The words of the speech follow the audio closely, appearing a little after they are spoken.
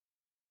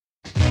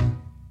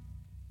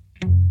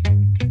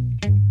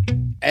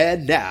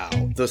And now,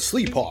 the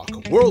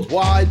Sleephawk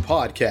Worldwide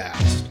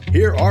Podcast.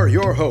 Here are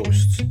your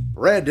hosts,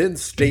 Brandon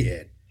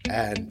Staten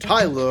and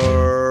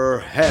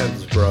Tyler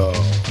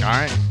Hansbrough. All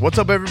right. What's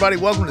up, everybody?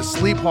 Welcome to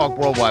Sleephawk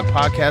Worldwide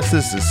Podcast.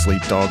 This is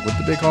Sleep Dog with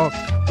the Big Hawk.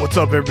 What's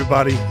up,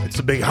 everybody? It's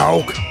the Big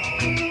Hawk.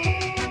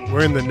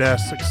 We're in the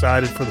nest,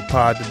 excited for the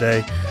pod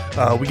today.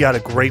 We got a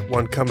great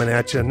one coming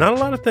at you. Not a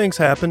lot of things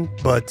happen,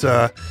 but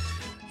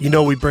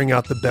we bring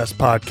out the best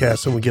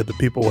podcasts and we give the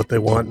people what they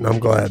want, and I'm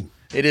glad.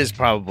 It is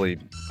probably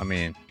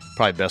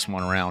best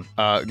one around.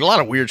 A lot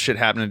of weird shit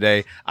happened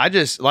today. A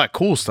lot of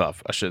cool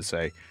stuff, I should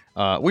say.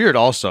 Weird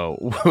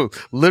also.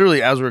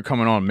 Literally, as we were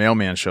coming on,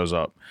 mailman shows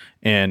up.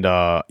 And,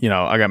 I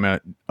got my,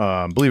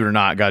 believe it or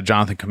not, got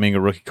Jonathan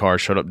Kuminga rookie card,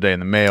 showed up today in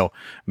the mail.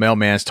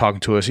 Mailman's talking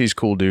to us. He's a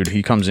cool dude.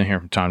 He comes in here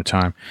from time to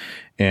time.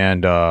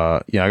 And,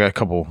 I got a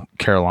couple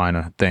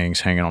Carolina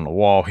things hanging on the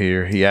wall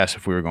here. He asked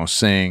if we were going to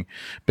sing.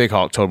 Big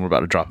Hawk told him we're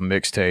about to drop a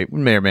mixtape.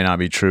 May or may not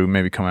be true.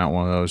 Maybe come out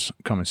one of those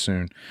coming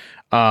soon.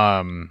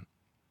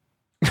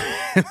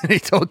 He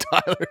told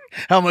Tyler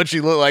how much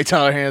he looked like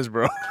Tyler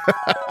Hansbrough.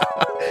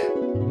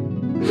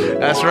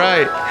 That's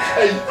right.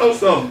 Hey, you know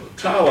something?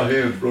 Tyler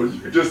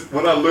Hansbrough, you just,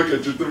 when I look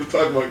at you, we're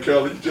talking about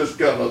Kelly, you just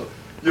kind of,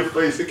 your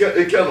face, it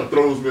kind of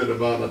throws me in the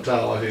mind of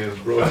Tyler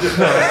Hansbrough.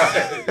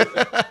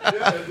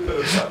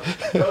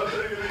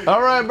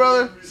 All right,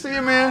 brother. See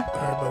you, man.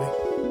 All right, buddy.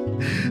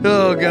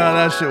 Oh, God,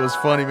 that shit was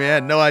funny, man. I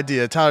had no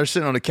idea. Tyler's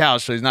sitting on the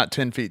couch, so he's not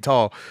 10 feet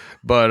tall.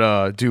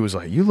 But dude was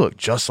like, you look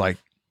just like,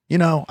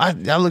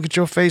 I look at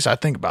your face, I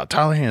think about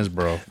Tyler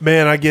Hansbrough.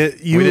 Man, I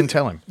get you. We didn't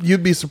tell him.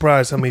 You'd be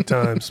surprised how many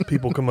times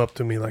people come up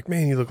to me like,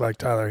 man, you look like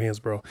Tyler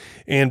Hansbrough.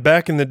 And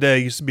back in the day, I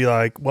used to be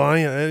like, well,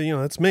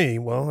 that's me.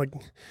 Well,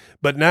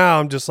 but now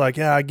I'm just like,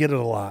 yeah, I get it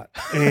a lot.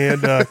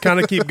 And kind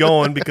of keep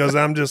going because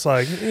I'm just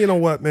like, you know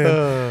what,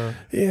 man?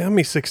 How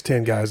many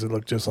 6'10" guys that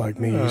look just like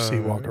me you see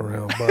walking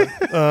around?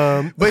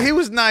 But he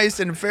was nice,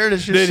 and in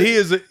fairness, dude,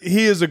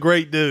 he is a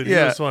great dude. Yeah.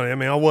 He was funny. I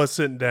mean, I was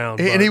sitting down.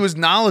 And he was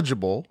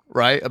knowledgeable,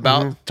 right,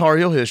 about Tar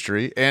Heel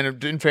history.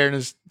 And in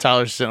fairness,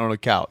 Tyler's sitting on a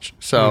couch.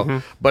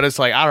 So, but it's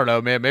like, I don't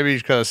know, man. Maybe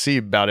because I see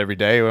about every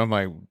day. I'm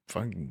like,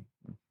 fucking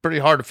pretty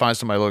hard to find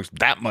somebody who looks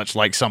that much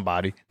like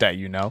somebody that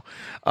you know.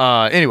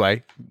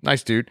 Anyway,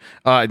 nice dude.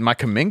 My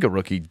Kuminga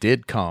rookie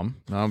did come.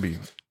 I'll be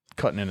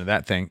cutting into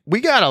that thing. We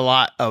got a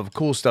lot of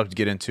cool stuff to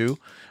get into,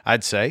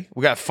 I'd say.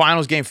 We got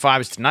finals. Game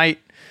 5 is tonight,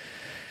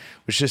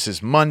 which this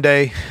is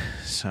Monday.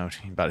 So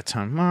by the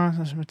time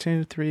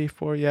 2, 3,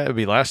 4, yeah, it'll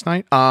be last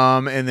night.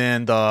 And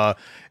then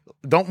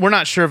we're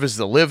not sure if it's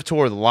the live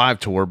tour or the live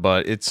tour,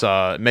 but it's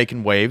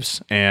making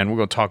waves, and we're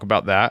going to talk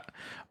about that.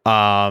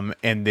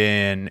 And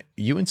then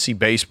UNC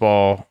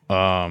baseball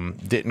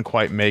didn't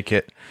quite make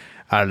it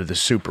out of the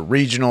super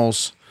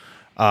regionals.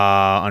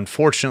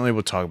 Unfortunately,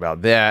 we'll talk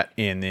about that,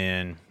 and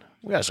then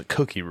we got a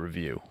cookie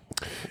review.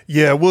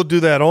 Yeah, we'll do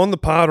that on the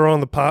pod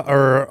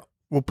or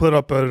we'll put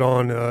up it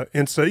on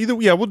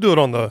Insta. We'll do it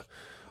on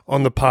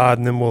the pod,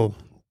 and then we'll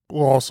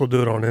also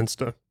do it on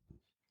Insta.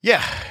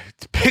 Yeah,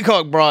 Big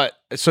Hawk brought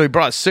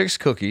 6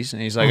 cookies,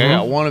 and he's like, I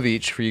got one of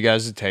each for you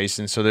guys to taste,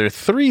 and so there are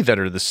 3 that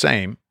are the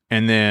same,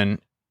 and then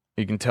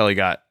you can tell he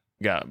got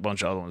a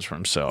bunch of other ones for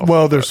himself.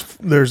 Well,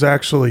 there's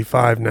actually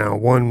 5 now.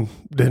 One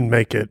didn't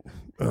make it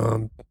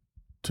to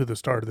the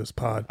start of this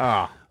pod.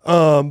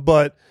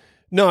 But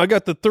no, I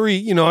got the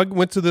 3. I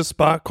went to this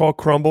spot called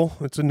Crumble.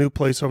 It's a new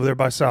place over there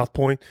by South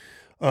Point.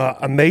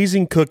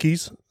 Amazing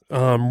cookies.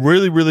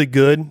 Really, really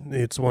good.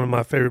 It's one of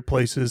my favorite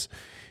places.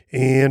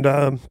 And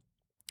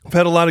I've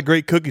had a lot of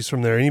great cookies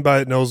from there.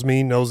 Anybody that knows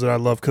me knows that I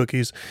love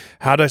cookies.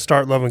 How'd I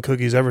start loving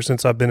cookies? Ever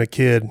since I've been a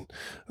kid,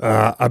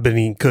 I've been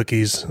eating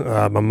cookies.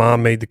 My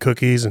mom made the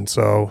cookies, and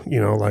so,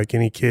 like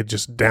any kid,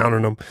 just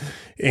downing them.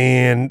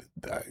 And,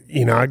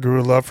 I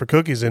grew a love for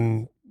cookies.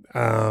 And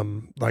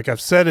like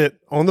I've said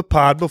it on the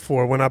pod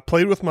before, when I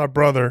played with my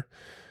brother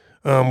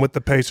with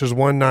the Pacers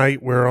one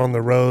night, we're on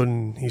the road,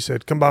 and he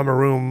said, come by my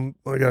room.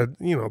 I got,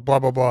 blah,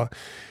 blah, blah.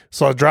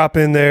 So I drop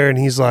in there, and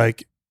he's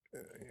like,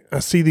 I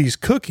see these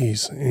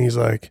cookies, and he's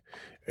like,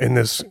 and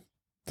this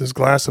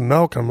glass of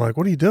milk. I'm like,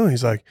 what are you doing?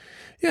 He's like,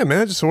 yeah,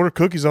 man, I just order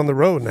cookies on the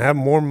road and have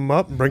them warm them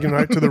up and bring them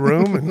right to the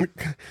room. And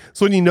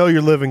so when you're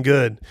living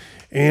good.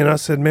 And I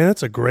said, man,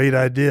 that's a great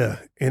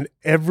idea. And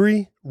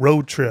every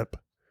road trip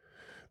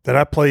that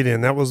I played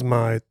in, that was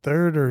my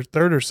third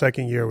or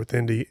second year with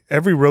Indy.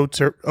 Every road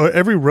trip in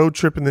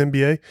the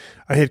NBA,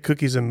 I had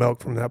cookies and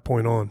milk from that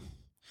point on.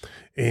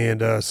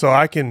 And so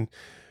I'm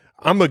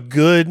a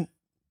good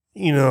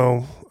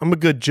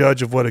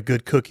judge of what a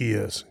good cookie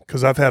is,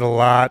 because I've had a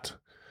lot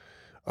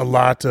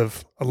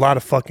of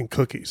fucking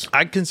cookies.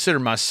 I consider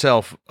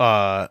myself,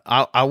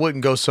 I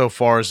wouldn't go so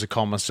far as to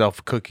call myself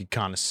a cookie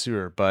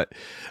connoisseur, but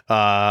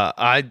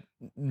I'd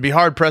be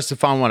hard pressed to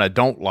find one I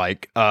don't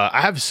like.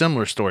 I have a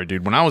similar story,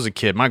 dude. When I was a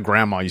kid, my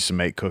grandma used to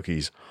make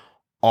cookies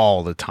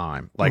all the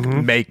time, like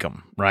make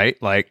them, right?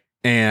 Like,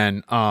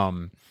 and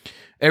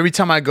every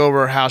time I go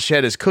over her house, she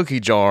had this cookie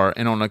jar,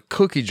 and on the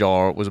cookie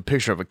jar was a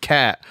picture of a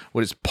cat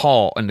with its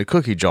paw in the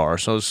cookie jar.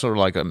 So it's sort of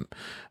like a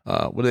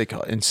what do they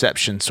call it?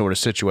 Inception sort of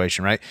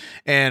situation, right?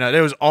 And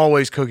there was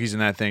always cookies in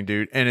that thing,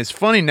 dude. And it's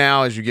funny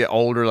now as you get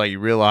older, like you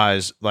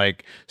realize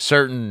like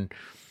certain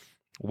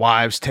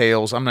wives'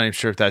 tales. I'm not even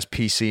sure if that's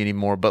PC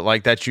anymore, but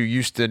like that you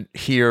used to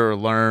hear or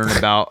learn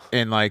about,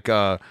 and like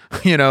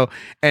you know,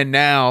 and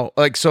now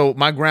like so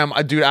my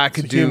grandma, dude, I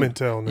could do human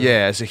tale now.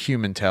 Yeah, it's a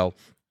human tale.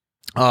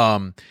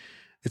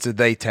 It's a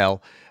they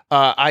tell.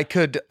 I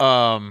could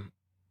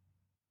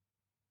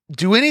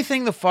do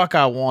anything the fuck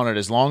I wanted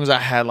as long as I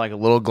had like a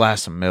little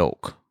glass of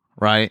milk,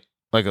 right?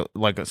 Like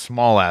a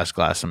small ass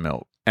glass of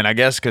milk. And I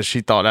guess because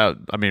she thought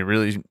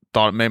really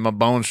thought it made my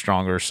bones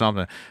stronger or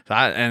something. So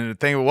and the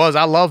thing was,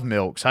 I love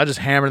milk. So I just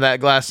hammer that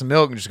glass of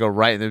milk and just go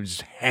right there,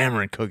 just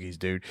hammering cookies,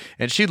 dude.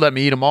 And she'd let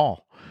me eat them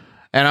all.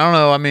 And I don't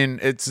know, I mean,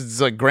 it's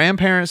like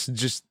grandparents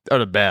just are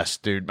the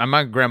best, dude.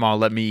 My grandma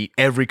let me eat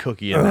every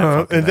cookie in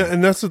that fucking thing.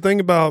 And that's the thing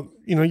about,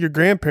 your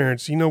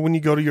grandparents. When you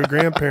go to your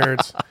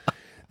grandparents,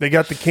 they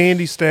got the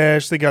candy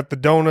stash, they got the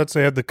donuts,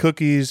 they have the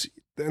cookies,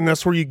 and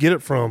that's where you get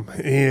it from.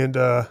 And,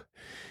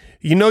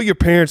 your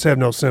parents have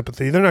no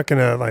sympathy. They're not going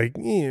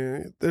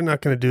to they're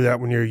not going to do that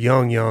when you're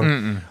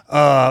young.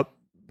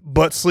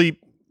 But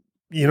sleep,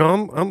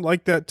 I'm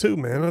like that too,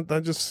 man. I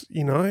just,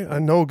 I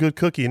know a good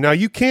cookie. Now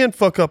you can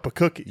fuck up a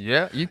cookie.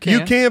 Yeah, you can.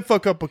 You can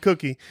fuck up a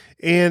cookie,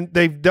 and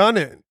they've done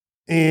it.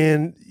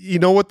 And you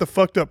know what the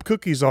fucked up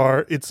cookies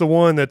are? It's the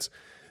one that's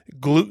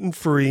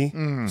gluten-free,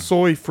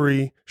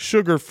 soy-free,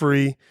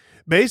 sugar-free.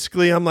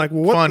 Basically, I'm like,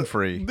 well, what?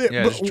 Fun-free.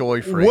 Yeah, it's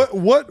joy-free.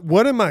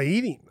 What am I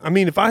eating? I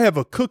mean, if I have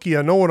a cookie,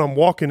 I know what I'm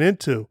walking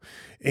into.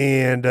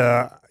 And,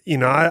 I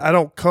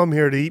don't come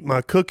here to eat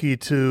my cookie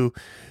to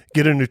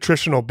get a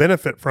nutritional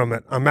benefit from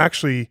it. I'm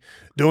actually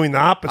doing the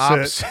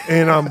opposite.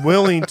 And I'm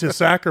willing to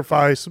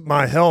sacrifice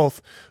my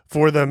health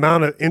for the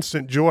amount of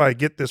instant joy I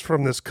get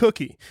from this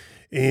cookie.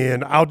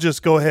 And I'll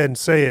just go ahead and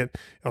say it.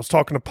 I was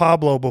talking to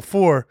Pablo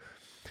before.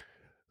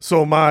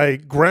 So my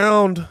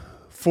ground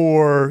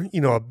for,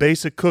 a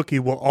basic cookie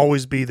will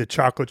always be the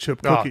chocolate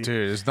chip cookie. Oh, dude,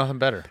 there's nothing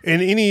better.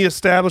 And any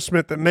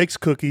establishment that makes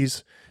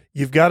cookies,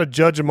 you've got to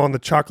judge them on the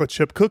chocolate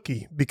chip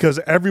cookie because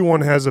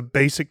everyone has a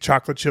basic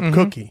chocolate chip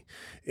cookie.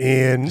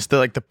 And it's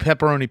like the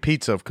pepperoni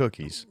pizza of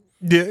cookies.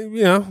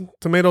 Yeah,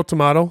 tomato,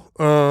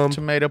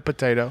 tomato,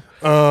 potato.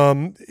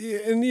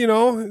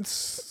 And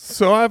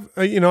so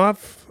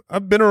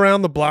I've been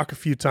around the block a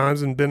few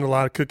times and been to a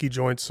lot of cookie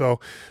joints. So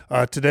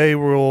today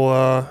we'll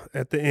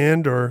at the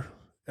end or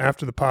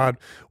after the pod,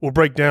 we'll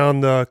break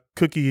down the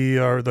cookie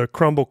or the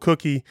crumble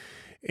cookie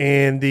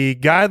and the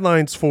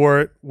guidelines for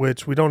it,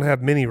 which we don't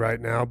have many right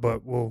now,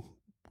 but we'll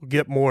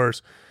get more.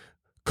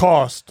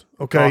 Cost,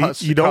 okay.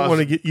 You don't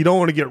want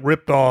to get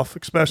ripped off,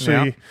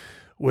 especially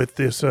with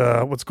this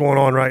what's going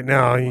on right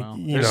now.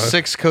 There's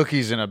 6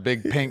 cookies in a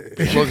big pink,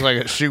 looks like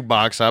a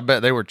shoebox. I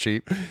bet they were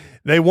cheap.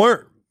 They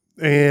weren't,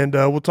 and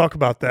we'll talk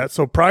about that.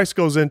 So price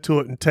goes into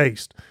it, and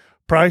taste,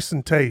 price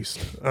and taste.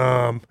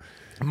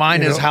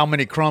 Mine is how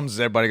many crumbs is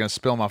everybody gonna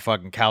spill my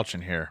fucking couch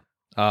in here?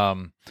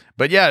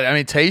 But yeah, I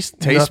mean, taste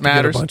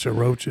matters. A bunch of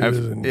roaches.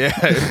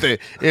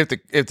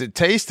 If the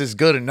taste is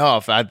good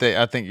enough, I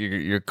think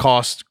your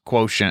cost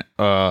quotient,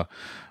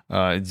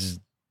 it's,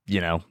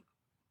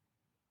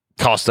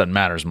 cost doesn't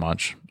matter as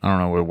much. I don't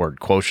know where the word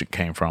quotient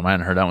came from. I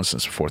hadn't heard that one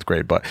since the 4th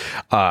grade, but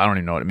I don't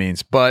even know what it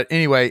means. But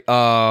anyway,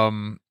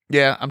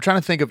 yeah, I'm trying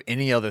to think of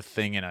any other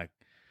thing in a.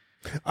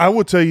 I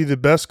will tell you the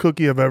best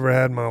cookie I've ever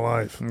had in my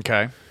life.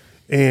 Okay,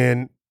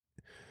 and.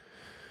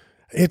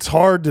 It's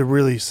hard to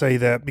really say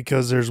that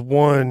because there's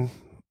my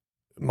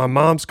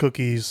mom's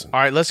cookies. All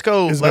right, let's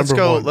go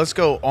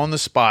on the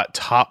spot.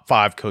 Top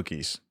 5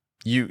 cookies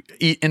you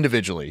eat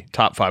individually.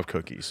 Top 5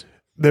 cookies.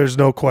 There's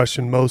no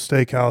question. Moe's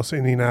Steakhouse,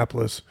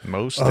 Indianapolis.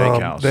 Moe's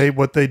Steakhouse.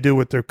 What they do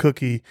with their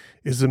cookie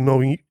is the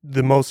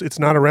most. It's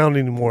not around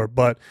anymore.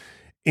 But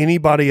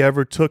anybody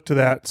ever took to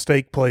that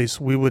steak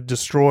place, we would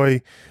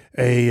destroy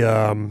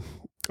a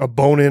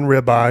bone-in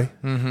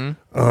ribeye.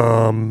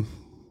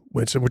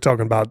 Which we're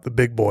talking about the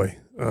big boy.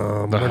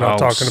 We're not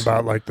talking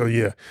about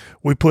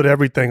we put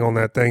everything on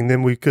that thing.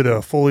 Then we could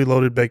a fully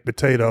loaded baked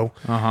potato.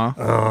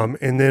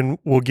 And then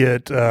we'll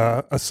get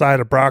a side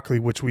of broccoli,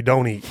 which we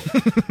don't eat.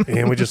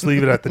 And we just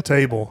leave it at the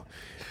table.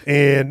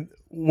 And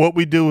what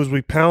we do is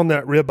we pound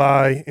that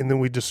ribeye and then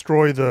we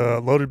destroy the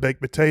loaded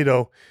baked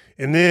potato.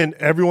 And then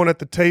everyone at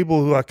the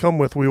table who I come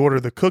with, we order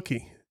the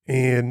cookie.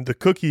 And the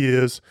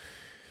cookie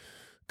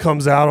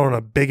comes out on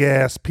a big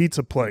ass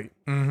pizza plate.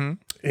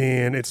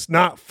 And it's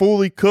not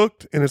fully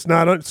cooked, and it's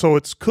not so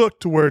it's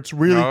cooked to where it's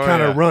really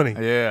kind of runny.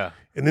 Yeah.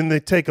 And then they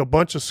take a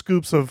bunch of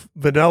scoops of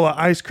vanilla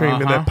ice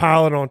cream and they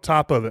pile it on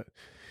top of it.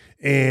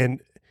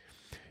 And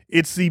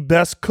it's the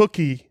best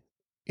cookie.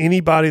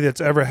 Anybody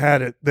that's ever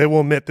had it, they will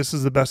admit this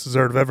is the best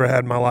dessert I've ever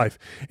had in my life.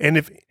 And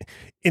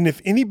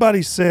if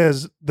anybody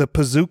says the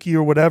Pizookie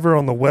or whatever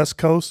on the West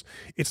Coast,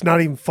 it's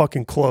not even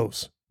fucking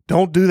close.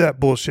 Don't do that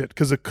bullshit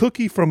because a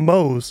cookie from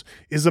Moe's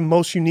is the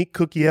most unique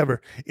cookie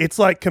ever. It's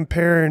like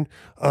comparing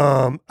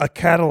a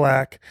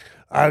Cadillac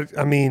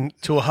I mean,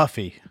 To a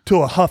Huffy.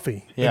 to a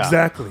Huffy. Yeah.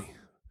 Exactly.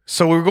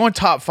 So we were going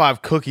top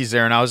 5 cookies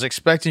there, and I was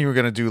expecting you were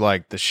going to do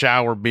like the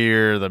shower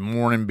beer, the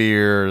morning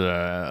beer,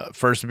 the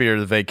first beer of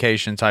the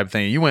vacation type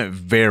thing. You went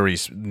very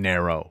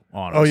narrow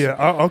on us. Oh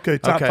yeah. Okay.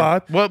 Top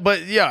 5. Well,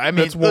 but yeah, I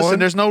mean, That's listen, one.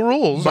 there's no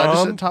rules. I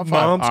just said top 5.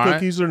 Mom's All right.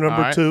 cookies are number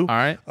All right. 2. All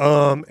right.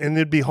 And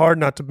it'd be hard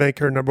not to make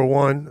her number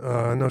 1.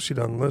 I know she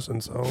doesn't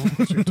listen, so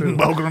she too.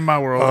 Welcome to my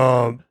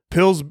world.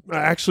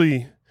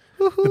 The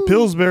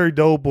Pillsbury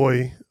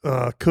Doughboy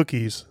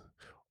cookies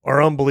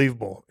are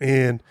unbelievable,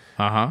 and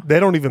they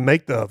don't even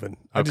make the oven.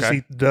 I just Okay.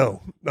 eat the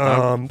dough.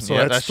 So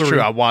yeah, that's true. 3.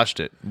 I watched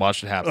it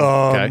happen.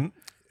 Okay.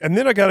 And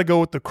then I got to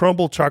go with the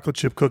crumble chocolate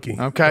chip cookie.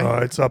 Okay.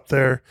 It's up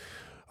there.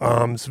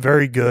 It's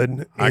very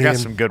good. I got And,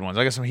 some good ones.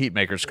 I got some heat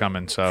makers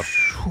coming. So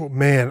oh,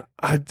 man,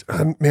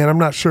 I'm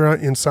not sure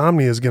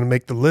Insomnia is going to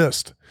make the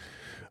list.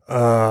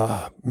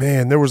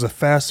 Man, there was a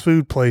fast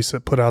food place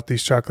that put out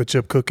these chocolate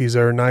chip cookies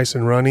that are nice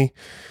and runny.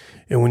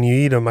 And when you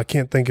eat them, I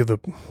can't think of the.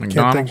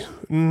 McDonald's?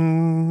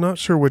 Not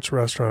sure which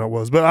restaurant it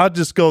was, but I'll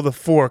just go the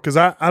 4 because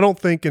I don't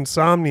think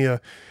Insomnia,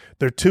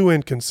 they're too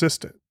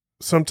inconsistent.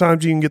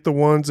 Sometimes you can get the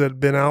ones that have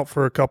been out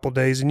for a couple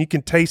days and you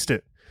can taste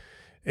it.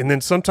 And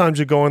then sometimes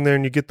you go in there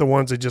and you get the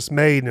ones that just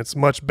made and it's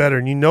much better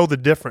and you know the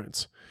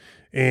difference.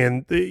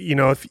 And,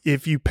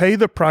 if you pay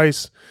the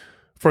price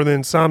for the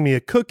Insomnia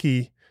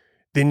cookie,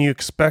 then you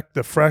expect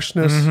the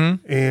freshness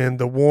and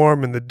the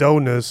warm and the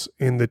doughness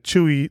and the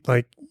chewy,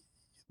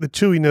 the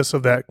chewiness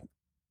of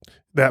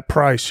that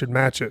price should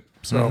match it.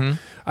 So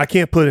I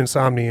can't put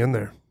Insomnia in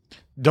there.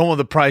 don't want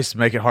the price to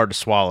make it hard to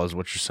swallow is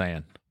what you're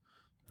saying.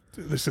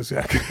 This is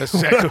exactly That's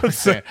exactly what I'm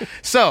saying.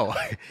 So, all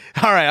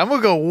right, I'm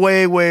gonna go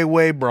way, way,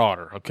 way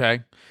broader.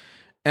 Okay,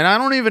 and I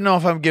don't even know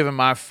if I'm giving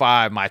my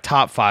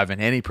top 5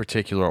 in any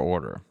particular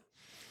order.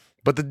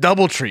 But the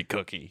DoubleTree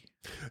cookie.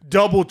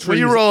 DoubleTree. When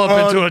you roll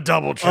up into a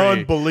DoubleTree,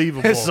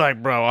 unbelievable. It's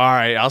like, bro, all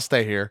right, I'll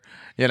stay here.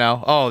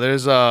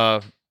 There's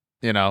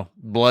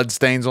blood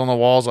stains on the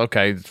walls.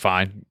 Okay,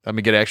 fine. Let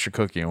me get an extra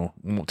cookie and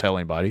won't tell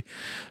anybody.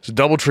 So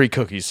DoubleTree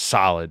cookies,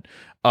 solid.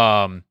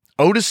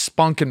 Otis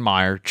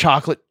Spunkenmeyer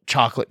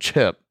chocolate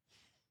chip,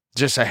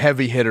 just a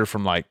heavy hitter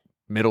from like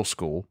middle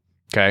school.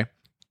 Okay,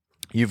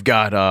 you've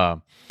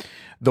got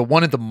the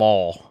one at the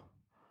mall,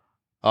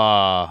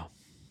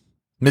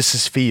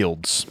 Mrs.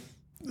 Fields,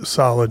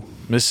 solid.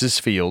 Mrs.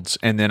 Fields,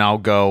 and then I'll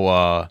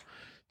go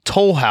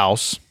Toll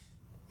House,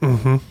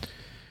 and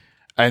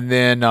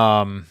then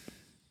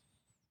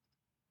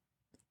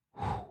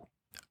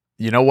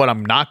you know what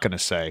I'm not gonna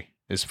say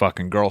is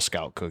fucking Girl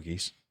Scout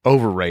cookies,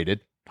 overrated.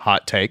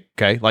 Hot take,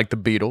 okay, like the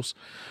Beatles.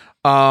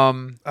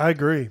 I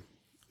agree.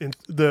 And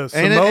the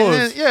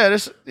Samoa's,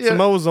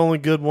 Samoa's the only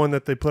good one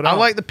that they put out. I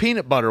like the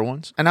peanut butter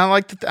ones, and I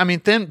like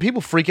thin.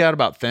 People freak out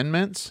about Thin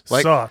Mints.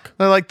 Suck.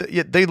 They're like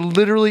they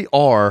literally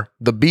are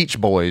the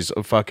Beach Boys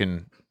of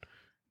fucking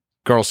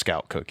Girl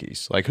Scout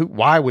cookies. Like,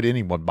 why would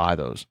anyone buy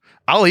those?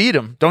 I'll eat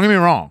them. Don't get me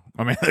wrong.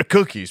 I mean, they're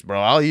cookies, bro.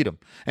 I'll eat them.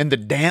 And the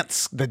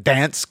dance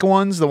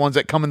ones, the ones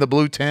that come in the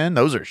blue tin,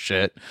 those are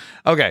shit.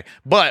 Okay,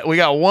 but we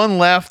got one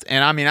left,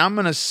 and I'm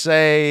gonna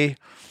say,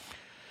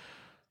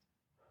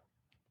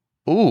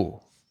 I'm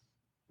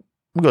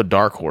gonna go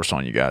dark horse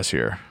on you guys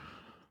here.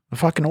 The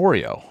fucking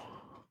Oreo.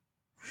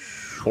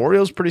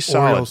 Oreo's pretty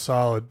solid. Oreo's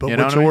solid. But You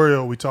know which what I mean? Oreo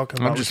are we talking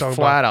about? I'm just We're talking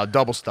flat about out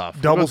double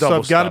stuff. double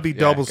stuff. Got to be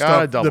double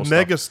stuff. Double The stuff.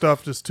 mega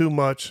stuff is too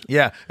much.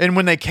 Yeah, and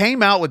when they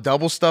came out with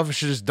double stuff, it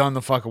should have just done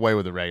the fuck away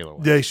with the regular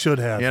one. They should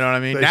have. You know what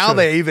I mean? They Now should.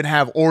 they even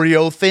have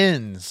Oreo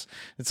thins.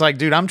 It's like,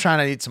 dude, I'm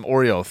trying to eat some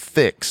Oreo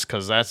thicks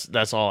because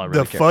that's all I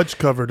really The care. fudge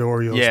covered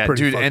Oreo. Yeah, is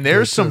pretty dude, fucking and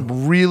there's good, some too.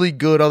 really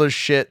good other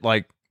shit.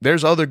 Like,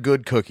 there's other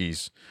good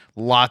cookies.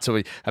 Lots of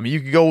it. I mean, you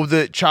could go with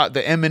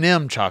the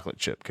M&M chocolate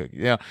chip cookie.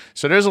 Yeah,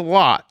 so there's a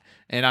lot.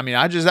 And I mean,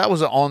 that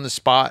was an on the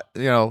spot,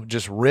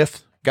 just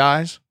riff,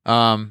 guys.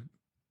 All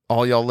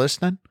y'all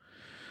listening,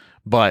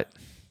 but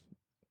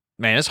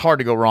man, it's hard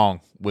to go wrong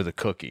with a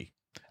cookie.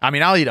 I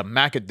mean, I'll eat a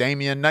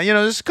macadamia nut.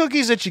 There's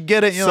cookies that you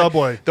get at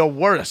Subway.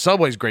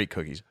 Subway's great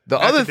cookies. The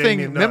other thing,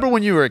 Macadamia nut. remember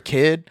when you were a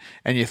kid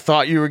and you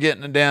thought you were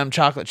getting a damn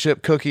chocolate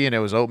chip cookie and it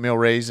was oatmeal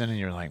raisin, and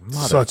you're like,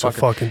 Such a motherfucker.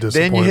 fucking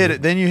Then you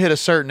disappointment. hit a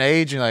certain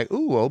age and you're like,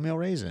 ooh, oatmeal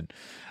raisin.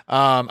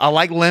 I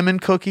like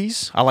lemon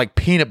cookies. I like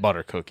peanut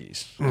butter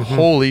cookies.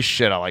 Holy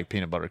shit, I like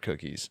peanut butter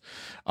cookies.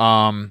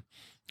 I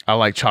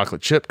like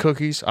chocolate chip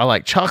cookies. I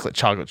like chocolate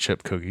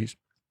chip cookies.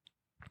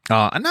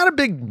 I'm not a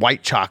big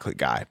white chocolate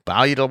guy, but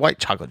I'll eat a white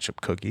chocolate chip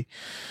cookie.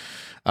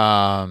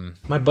 My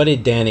buddy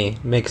Danny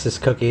makes this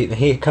cookie.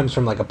 He comes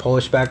from like a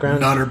Polish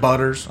background. Nutter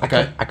butters.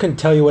 Okay. I couldn't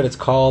tell you what it's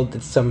called.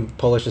 It's some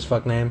Polish as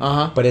fuck name.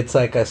 But it's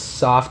like a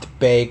soft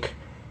bake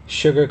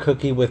sugar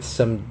cookie with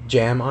some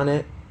jam on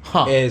it.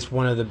 Huh. It is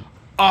one of the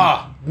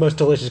most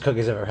delicious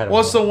cookies I've ever had.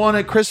 What's the one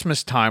at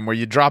Christmas time where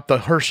you drop the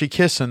Hershey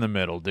Kiss in the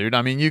middle, dude?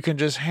 I mean, you can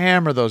just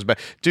hammer those back.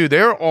 Dude,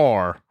 there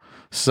are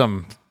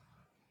some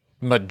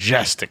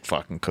majestic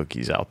fucking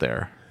cookies out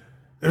there.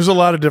 There's a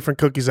lot of different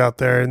cookies out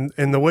there,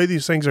 and the way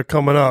these things are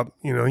coming up,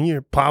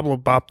 Pablo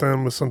bopped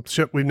them with some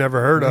shit we've never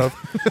heard of,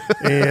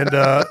 and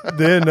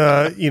then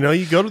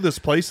you go to this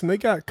place and they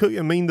got cookie.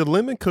 I mean, the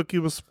lemon cookie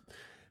was,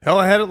 hell,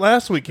 I had it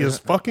last week. It was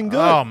fucking good.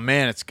 Oh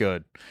man, it's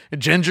good. A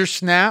ginger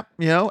snap,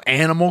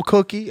 animal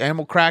cookie,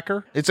 animal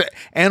cracker. It's an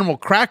animal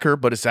cracker,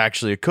 but it's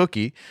actually a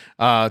cookie.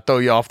 Throw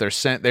you off their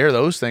scent there.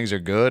 Those things are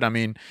good. I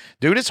mean,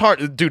 dude, it's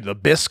hard. Dude, the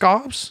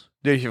Biscoffs,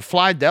 dude, you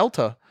fly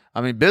Delta.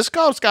 I mean,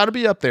 Biscoff's got to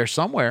be up there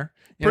somewhere.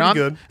 Pretty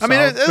good. I mean,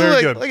 it's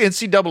very good. like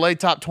NCAA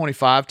top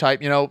 25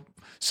 type,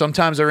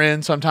 sometimes they're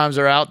in, sometimes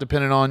they're out,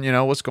 depending on,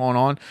 what's going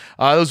on.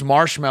 Those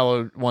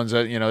marshmallow ones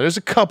that, there's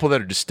a couple that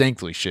are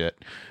distinctly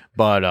shit.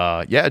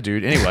 But, yeah,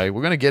 dude, anyway,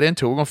 we're going to get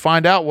into it. We're going to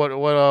find out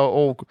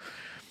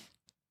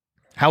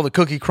how the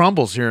cookie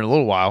crumbles here in a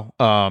little while,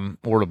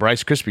 or the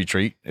Rice Krispie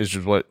treat is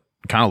just what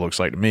it kind of looks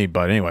like to me.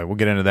 But anyway, we'll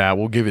get into that.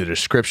 We'll give you the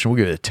description. We'll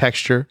give you the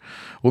texture.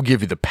 We'll give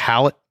you the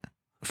palette,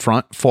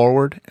 front,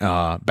 forward,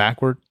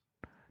 backward,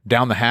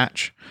 down the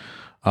hatch.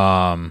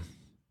 Yeah,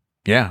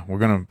 we're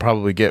gonna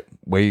probably get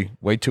way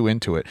too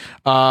into it.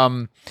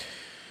 Trying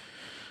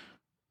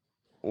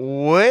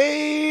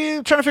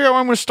to figure out where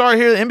I'm gonna start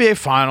here. The NBA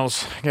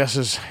Finals, I guess,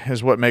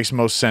 is what makes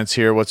most sense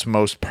here. What's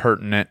most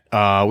pertinent?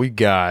 We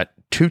got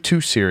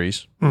 2-2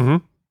 series. Mm-hmm.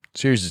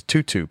 Series is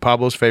 2-2.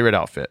 Pablo's favorite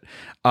outfit.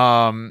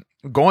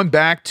 Going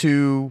back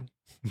to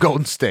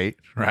Golden State,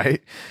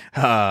 right?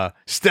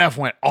 Steph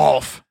went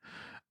off.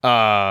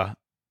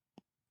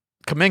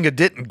 Kuminga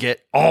didn't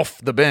get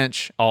off the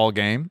bench all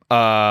game.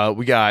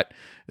 We got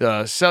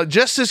so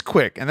just as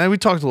quick, and then we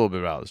talked a little bit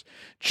about this.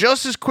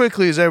 Just as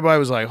quickly as everybody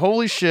was like,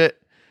 "Holy shit!"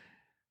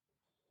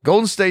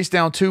 Golden State's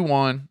down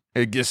 2-1.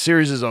 The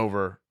series is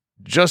over.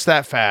 Just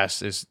that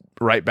fast is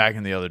right back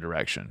in the other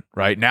direction.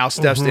 Right now,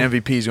 Steph's the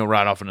MVP. He's going to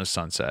ride off in the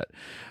sunset.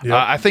 Yep.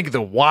 I think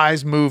the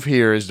wise move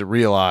here is to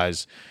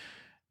realize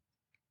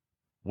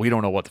we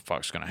don't know what the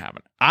fuck's going to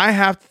happen. I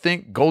have to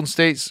think Golden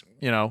State's,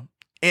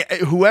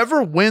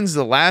 whoever wins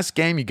the last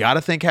game, you got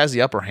to think has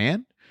the upper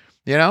hand,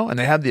 and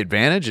they have the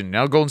advantage. And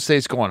now Golden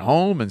State's going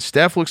home, and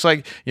Steph looks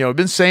like, I've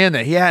been saying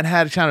that he hadn't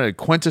had kind of a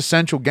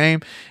quintessential game.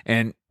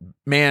 And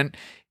man,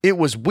 it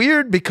was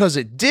weird because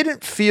it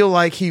didn't feel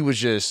like he was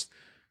just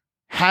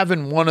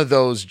having one of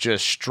those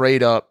just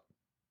straight up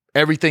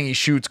everything he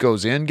shoots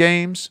goes in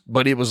games,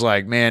 but it was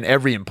like, man,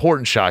 every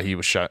important shot he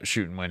was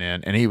shooting went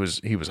in, and he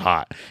was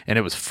hot, and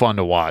it was fun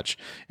to watch.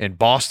 And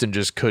Boston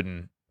just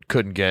couldn't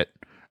get.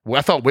 Well,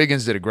 I thought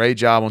Wiggins did a great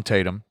job on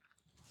Tatum.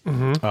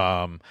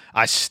 Mm-hmm.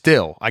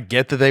 I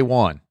get that they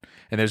won,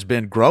 and there's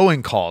been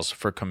growing calls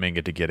for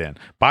Kuminga to get in.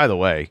 By the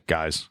way,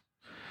 guys,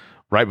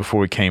 right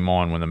before we came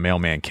on, when the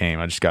mailman came,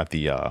 I just got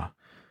the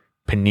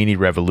Panini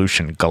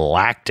Revolution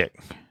Galactic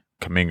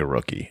Kuminga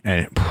rookie,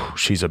 and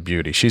she's a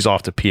beauty. She's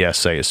off to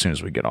PSA as soon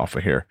as we get off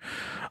of here.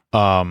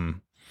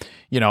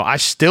 I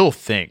still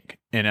think,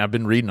 and I've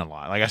been reading a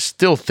lot, like I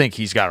still think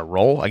he's got a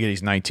role. I get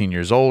he's 19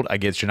 years old. I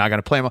get you're not going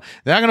to play him.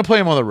 They're not going to play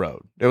him on the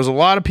road. There was a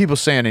lot of people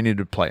saying they needed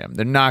to play him.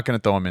 They're not going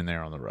to throw him in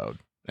there on the road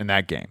in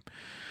that game.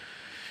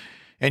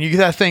 And you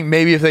got to think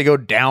maybe if they go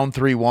down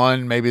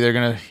 3-1, maybe they're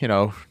going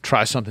to,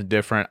 try something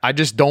different. I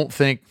just don't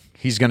think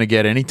he's going to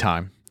get any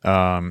time.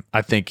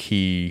 I think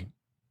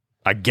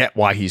I get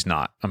why he's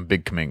not. I'm a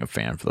big Kuminga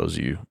fan, for those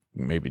of you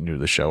who maybe new to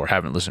the show or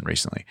haven't listened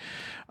recently.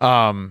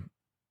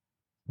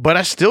 But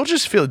I still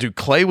just feel, dude,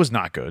 Clay was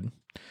not good.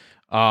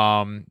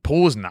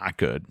 Poole was not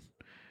good.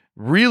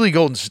 Really,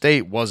 Golden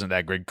State wasn't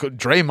that great.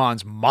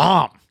 Draymond's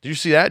mom. Did you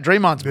see that?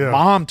 Draymond's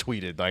mom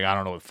tweeted, like, I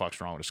don't know what the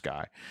fuck's wrong with this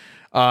guy.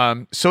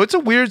 So it's a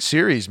weird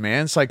series,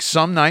 man. It's like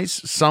some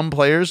nights, some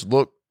players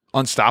look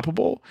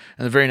unstoppable,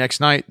 and the very next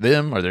night,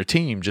 them or their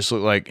team just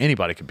look like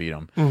anybody could beat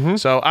them. Mm-hmm.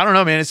 So I don't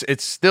know, man.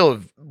 It's still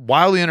a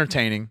wildly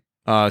entertaining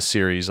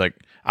series. Like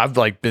I've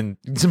been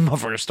some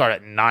motherfuckers start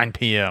at 9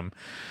 p.m.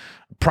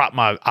 Prop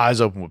my eyes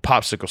open with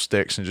popsicle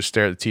sticks and just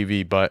stare at the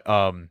TV. But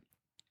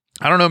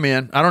I don't know,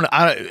 man.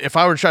 If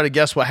I were to try to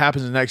guess what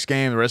happens in the next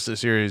game, the rest of the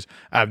series,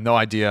 I have no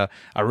idea.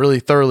 I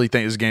really thoroughly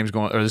think this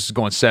is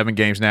going 7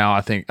 games now.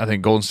 I think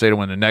Golden State will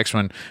win the next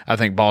one. I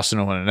think Boston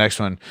will win the next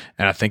one,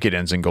 and I think it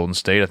ends in Golden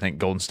State. I think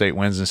Golden State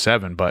wins in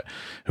 7, but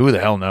who the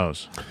hell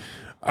knows?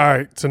 All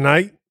right,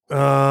 tonight,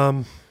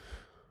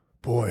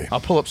 boy,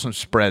 I'll pull up some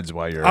spreads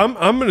while you're. I'm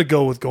going to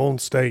go with Golden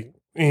State,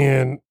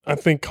 and I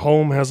think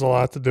home has a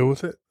lot to do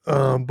with it.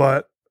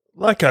 But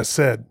like I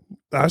said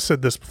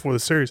this before the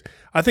series.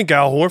 I think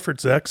Al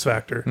Horford's the X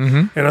factor,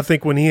 and I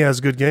think when he has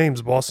good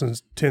games, Boston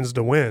tends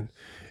to win.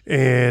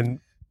 And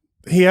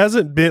he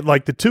hasn't been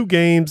like the 2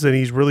 games that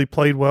he's really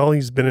played well.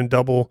 He's been in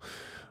double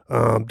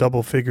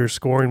figures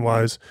scoring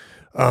wise.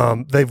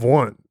 They've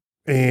won,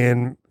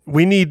 and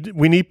we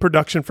need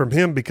production from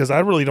him because I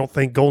really don't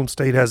think Golden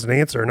State has an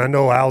answer. And I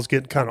know Al's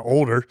getting kind of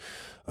older.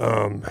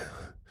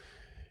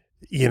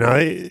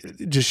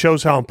 It just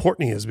shows how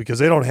important he is because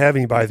they don't have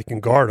anybody that can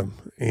guard him.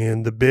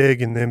 And the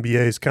big in the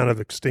NBA is kind of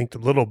extinct a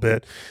little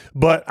bit.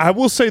 But I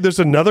will say there's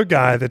another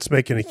guy that's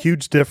making a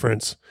huge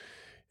difference,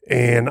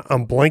 and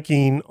I'm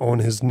blanking on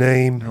his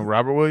name.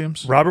 Robert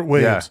Williams? Robert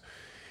Williams.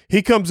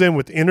 he comes in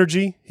with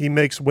energy. He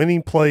makes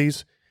winning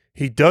plays.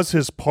 He does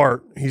his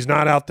part. He's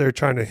not out there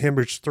trying to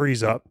hemorrhage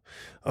threes up.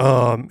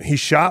 He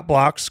shot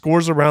blocks,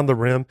 scores around the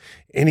rim,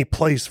 and he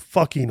plays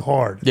fucking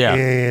hard. Yeah.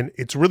 And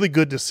it's really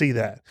good to see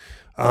that.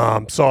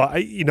 So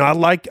I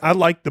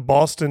like the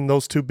Boston,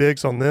 those two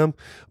bigs on them,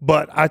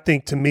 but I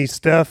think to me,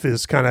 Steph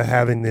is kind of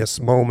having this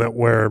moment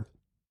where,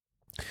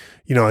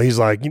 he's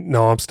like,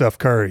 no, I'm Steph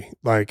Curry.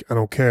 Like, I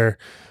don't care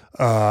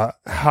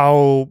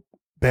how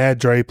bad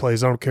Dre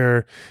plays. I don't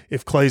care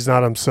if Clay's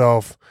not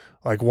himself.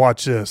 Like,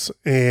 watch this.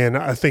 And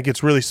I think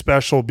it's really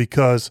special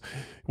because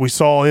we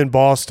saw in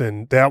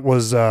Boston that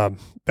was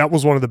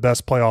one of the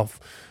best playoff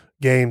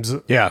games,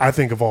 I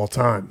think, of all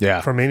time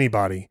from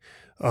anybody.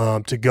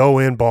 To go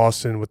in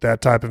Boston with that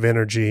type of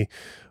energy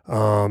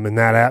and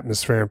that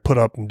atmosphere and put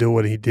up and do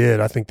what he did,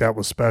 I think that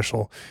was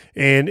special.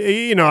 And,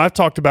 I've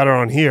talked about it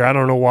on here. I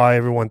don't know why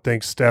everyone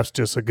thinks Steph's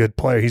just a good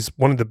player. He's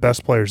one of the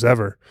best players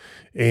ever.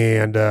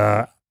 And,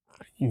 I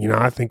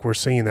think we're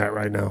seeing that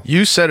right now.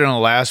 You said it on the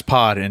last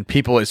pod, and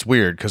people, it's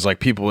weird because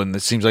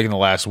it seems like in the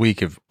last week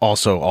have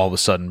also all of a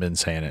sudden been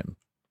saying it.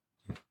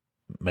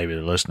 Maybe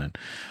they're listening.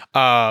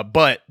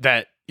 But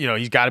that,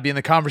 he's got to be in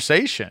the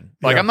conversation.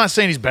 Like, I'm not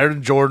saying he's better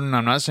than Jordan.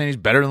 I'm not saying he's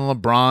better than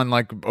LeBron,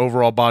 like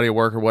overall body of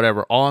work or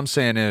whatever. All I'm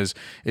saying is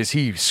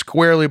he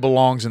squarely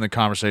belongs in the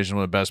conversation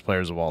with the best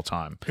players of all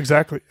time.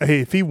 Exactly.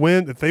 Hey, if they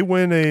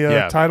win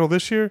a title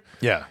this year,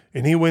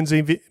 and he wins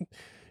the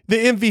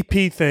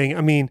MVP thing,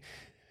 I mean,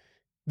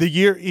 the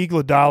year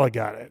Iguodala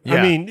got it. I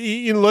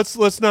mean,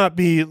 let's not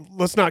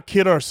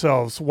kid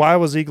ourselves. Why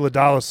was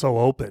Iguodala so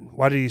open?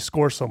 Why did he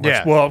score so much?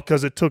 Yeah. Well,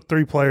 because it took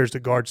 3 players to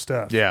guard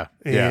Steph. Yeah.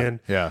 And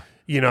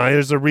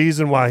there's a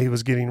reason why he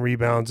was getting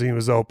rebounds and he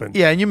was open.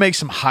 Yeah, and you make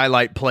some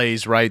highlight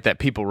plays, right, that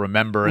people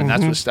remember, and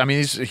that's what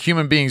these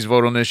human beings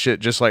vote on this shit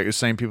just like the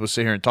same people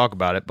sit here and talk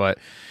about it. But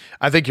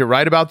I think you're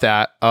right about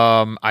that.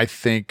 I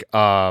think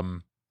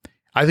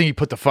he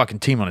put the fucking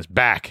team on his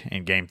back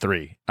in game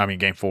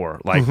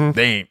 4. Like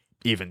they ain't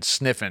even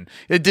sniffing.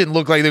 It didn't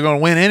look like they're going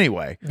to win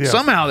anyway. Yeah.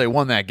 Somehow they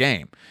won that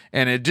game,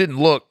 and it didn't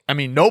look. I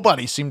mean,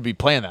 nobody seemed to be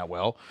playing that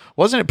well.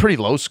 Wasn't it pretty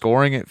low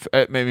scoring?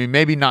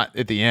 Maybe not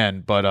at the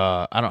end, but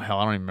I don't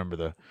even remember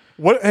the.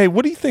 What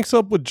do you think's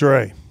up with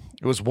Dre?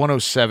 It was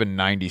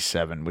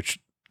 107-97, which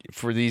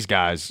for these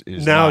guys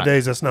is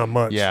nowadays that's not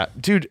much. Yeah,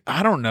 dude,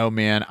 I don't know,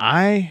 man.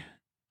 I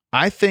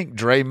think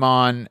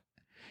Draymond.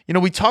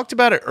 We talked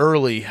about it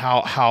early,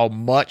 how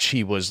much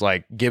he was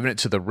like giving it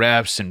to the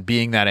refs and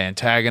being that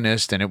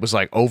antagonist, and it was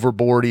like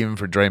overboard even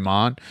for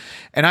Draymond.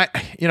 And I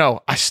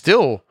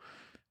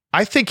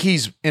think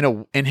he's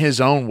in his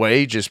own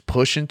way just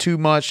pushing too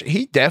much.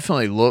 He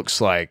definitely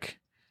looks like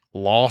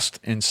lost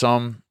in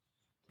some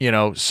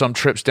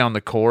trips down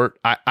the court.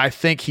 I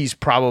think he's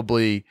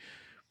probably,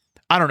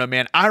 I don't know,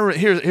 man.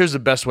 Here's the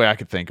best way I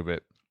could think of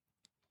it.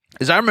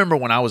 Is I remember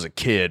when I was a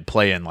kid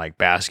playing like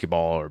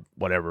basketball or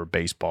whatever,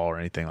 baseball or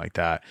anything like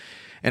that.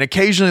 And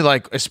occasionally,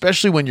 like,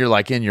 especially when you're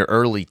like in your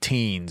early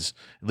teens,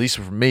 at least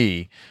for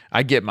me,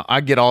 I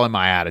get all in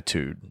my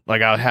attitude.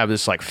 Like I would have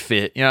this like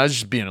fit, I was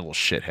just being a little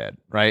shithead,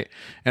 right?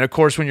 And of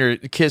course, when you're a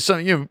kid,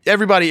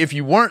 everybody, if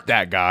you weren't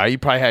that guy, you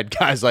probably had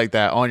guys like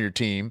that on your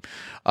team,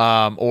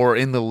 or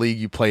in the league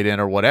you played in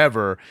or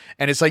whatever.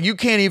 And it's like,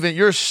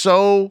 you're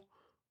so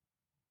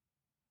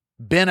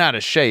been out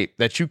of shape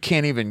that you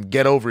can't even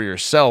get over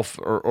yourself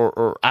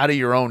or out of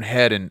your own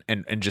head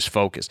and just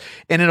focus.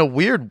 And in a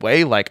weird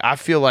way, like I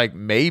feel like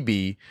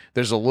maybe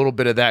there's a little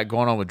bit of that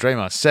going on with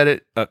Draymond. I said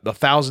it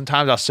 1,000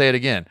 times. I'll say it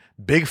again.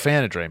 Big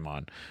fan of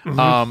Draymond.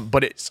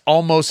 But it's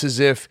almost as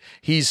if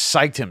he's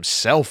psyched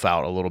himself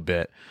out a little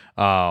bit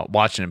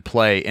watching him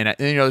play. And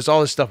there's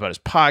all this stuff about his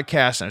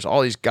podcast and there's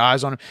all these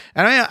guys on him.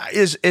 And I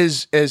mean,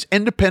 as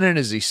independent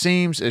as he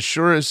seems, as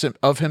sure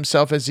of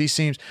himself as he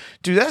seems,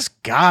 dude, that's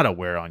gotta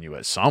wear on you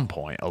at some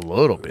point a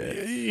little bit.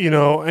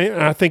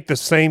 And I think the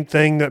same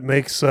thing that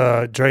makes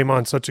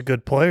Draymond such a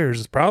good player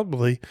is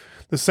probably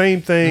the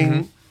same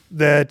thing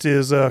that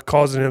is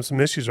causing him some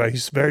issues, right?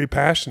 He's very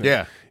passionate.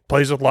 Yeah.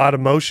 Plays with a lot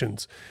of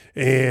emotions.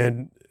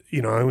 And,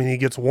 he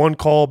gets one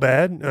call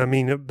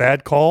a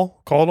bad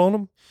call called on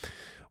him,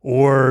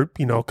 or,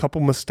 a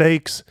couple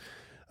mistakes,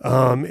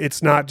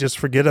 it's not just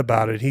forget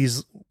about it.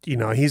 He's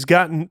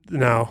gotten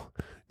now.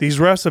 These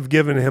refs have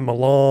given him a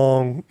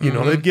long,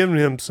 they've given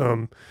him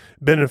some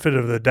benefit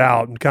of the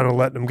doubt and kind of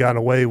let him get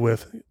away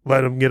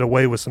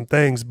with some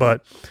things,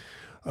 but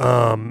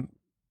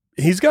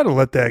he's got to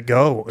let that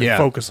go and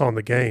focus on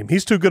the game.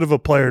 He's too good of a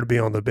player to be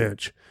on the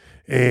bench,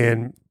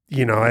 and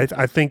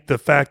I think the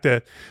fact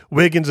that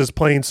Wiggins is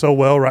playing so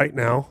well right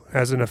now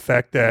has an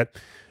effect that.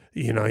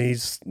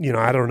 He's,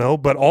 I don't know,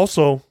 but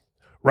also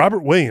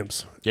Robert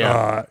Williams.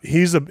 Yeah.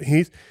 He's a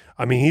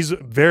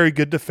very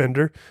good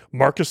defender.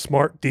 Marcus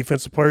Smart,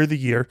 Defensive Player of the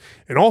Year.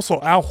 And also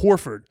Al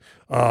Horford,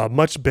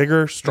 much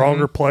bigger,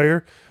 stronger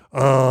player.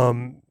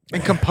 And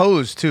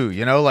composed too,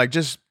 like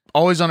just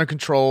always under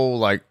control,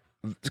 like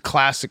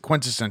classic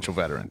quintessential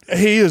veteran.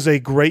 He is a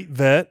great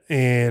vet.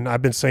 And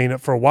I've been saying it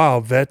for a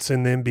while. Vets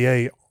in the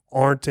NBA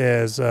aren't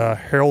as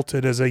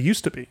heralded as they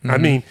used to be. I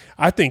mean,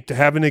 I think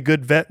having a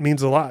good vet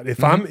means a lot.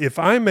 If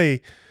I'm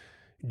a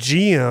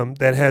GM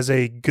that has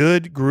a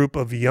good group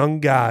of young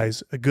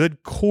guys, a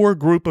good core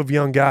group of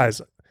young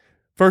guys,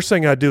 first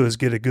thing I do is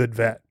get a good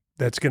vet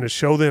that's going to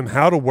show them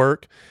how to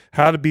work,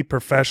 how to be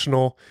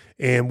professional,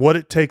 and what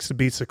it takes to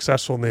be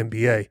successful in the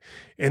NBA.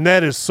 And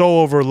that is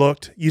so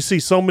overlooked. You see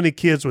so many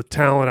kids with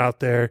talent out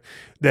there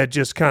that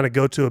just kind of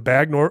go to a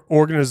bad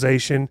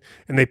organization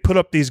and they put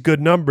up these good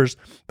numbers,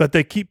 but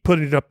they keep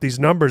putting up these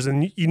numbers,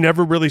 and you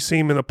never really see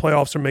them in the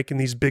playoffs or making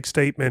these big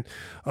statement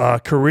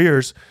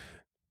careers.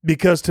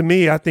 Because to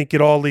me, I think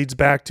it all leads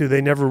back to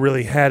they never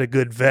really had a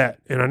good vet.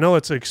 And I know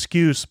it's an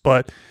excuse,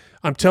 but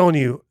I'm telling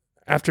you,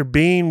 after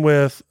being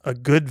with a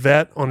good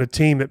vet on a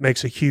team, it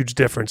makes a huge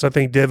difference. I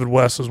think David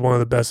West was one of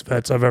the best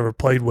vets I've ever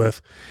played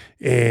with.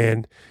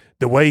 And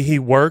the way he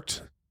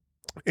worked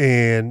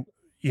and,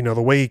 you know,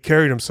 the way he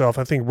carried himself,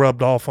 I think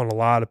rubbed off on a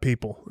lot of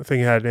people. I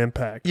think it had an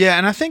impact. Yeah,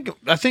 and I think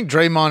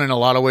Draymond in a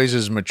lot of ways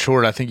has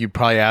matured. I think you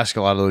probably ask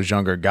a lot of those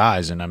younger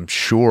guys, and I'm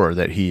sure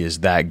that he is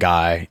that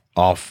guy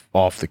off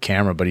the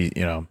camera, but he,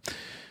 you know,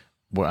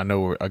 well, I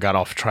know I got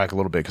off track a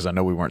little bit because I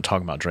know we weren't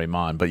talking about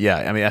Draymond, but yeah,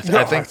 I mean, I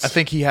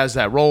think he has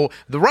that role.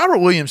 The Robert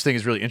Williams thing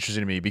is really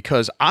interesting to me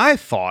because I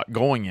thought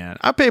going in,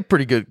 I pay a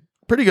pretty good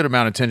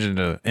amount of attention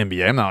to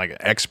NBA. I'm not like an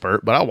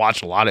expert, but I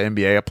watch a lot of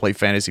NBA. I play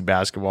fantasy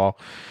basketball.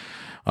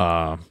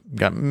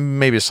 Got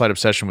maybe a slight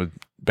obsession with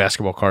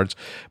basketball cards,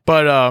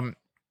 but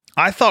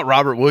I thought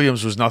Robert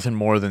Williams was nothing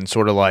more than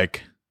sort of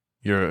like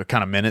your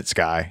kind of minutes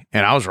guy,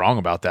 and I was wrong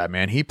about that,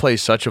 man. He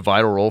plays such a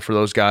vital role for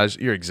those guys.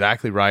 You're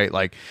exactly right.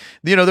 Like,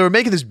 you know, they were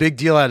making this big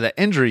deal out of the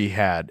injury he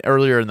had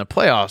earlier in the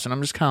playoffs, and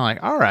I'm just kind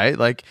of like, all right,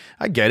 like,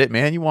 I get it,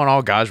 man. You want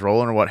all guys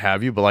rolling or what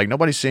have you, but like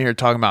nobody's sitting here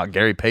talking about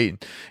Gary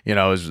Payton, you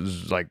know,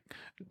 is like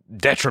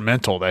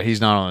detrimental that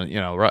he's not on, you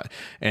know, right.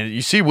 And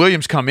you see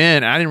Williams come in,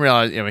 and I didn't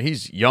realize, I mean,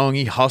 he's young,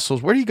 he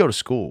hustles. Where did he go to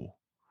school?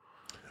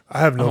 I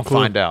have no clue.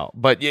 Find out.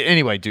 But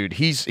anyway, dude,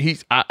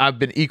 I've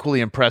been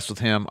equally impressed with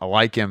him. I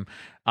like him.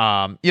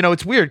 You know,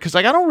 it's weird because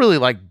like I don't really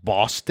like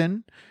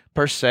Boston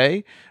per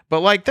se,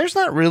 but like there's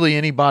not really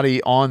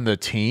anybody on the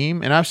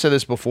team. And I've said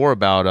this before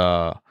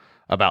about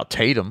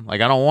Tatum. Like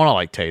I don't want to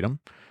like Tatum,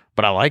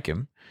 but I like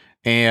him.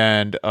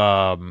 And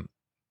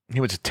he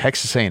went to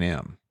Texas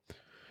A&M.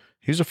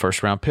 He was a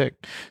first round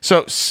pick.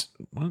 So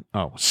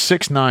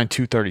 6'9",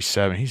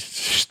 237. He's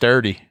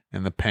sturdy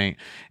in the paint.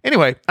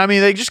 Anyway, I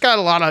mean, they just got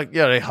a lot of,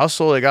 they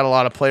hustle. They got a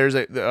lot of players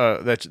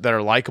that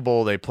are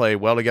likable. They play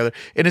well together.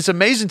 And it's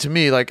amazing to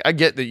me, like, I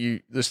get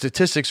that the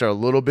statistics are a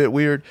little bit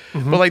weird,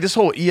 but like this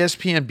whole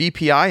ESPN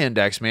BPI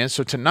index, man.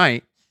 So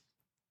tonight,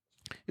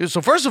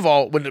 so first of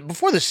all,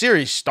 before the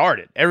series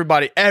started,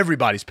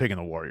 everybody's picking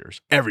the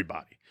Warriors.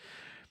 Everybody.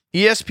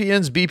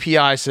 ESPN's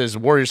BPI says the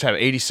Warriors have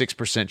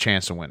 86%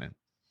 chance of winning.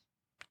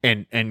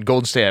 And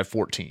Golden State at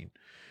 14.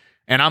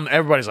 And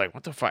everybody's like,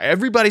 what the fuck?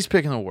 Everybody's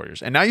picking the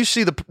Warriors. And now you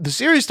see the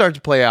series start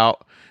to play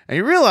out, and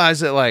you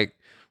realize that, like,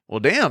 well,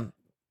 damn,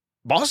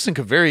 Boston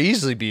could very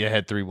easily be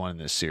ahead 3-1 in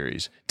this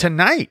series.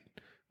 Tonight,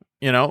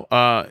 you know,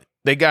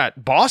 they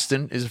got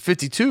Boston is a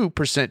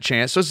 52%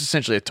 chance, so it's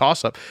essentially a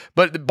toss-up.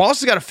 But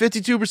Boston's got a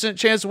 52%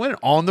 chance of winning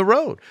on the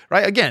road,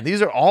 right? Again,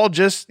 these are all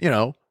just, you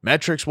know,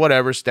 metrics,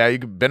 whatever, stat. You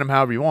can bend them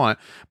however you want.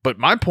 But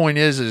my point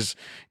is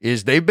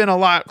they've been a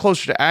lot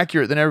closer to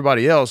accurate than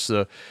everybody else.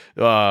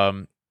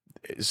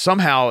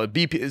 Somehow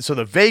so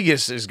the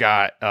Vegas has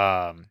got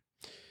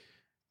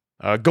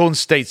Golden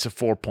State's a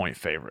 4-point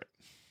favorite,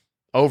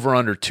 over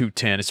under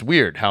 210. It's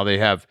weird how they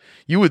have.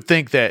 You would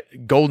think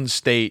that Golden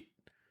State,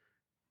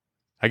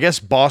 I guess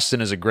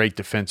Boston is a great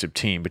defensive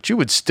team, but you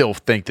would still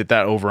think that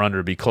over under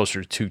would be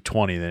closer to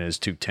 220 than it is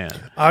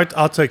 210.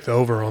 I'll take the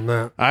over on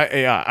that.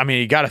 I mean,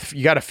 you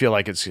gotta feel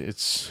like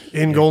it's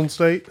in Golden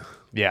State.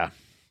 Yeah.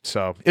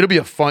 So it'll be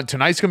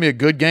tonight's going to be a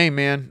good game,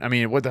 man. I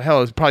mean, what the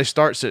hell? It probably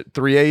starts at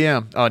 3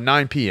 a.m.,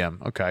 9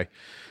 p.m. Okay.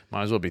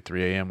 Might as well be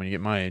 3 a.m. when you get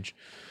my age.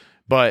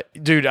 But,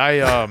 dude,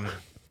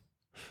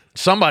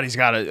 somebody's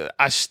got to,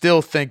 I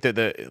still think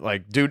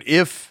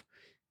that,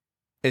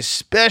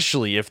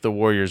 especially if the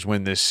Warriors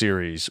win this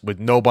series with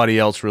nobody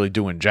else really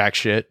doing jack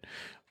shit,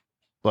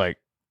 like,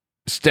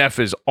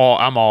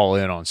 I'm all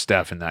in on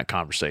Steph in that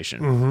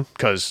conversation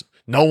because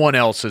no one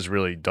else has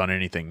really done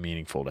anything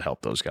meaningful to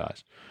help those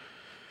guys.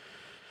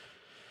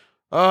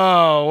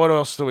 Oh, what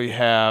else do we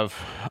have?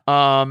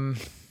 The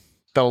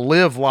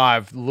Live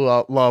Live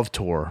Love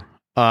Tour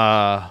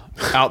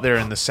out there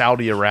in the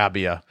Saudi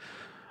Arabia.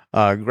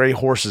 Great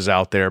horses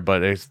out there,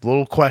 but it's a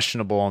little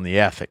questionable on the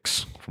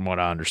ethics, from what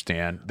I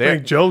understand. I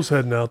think Joe's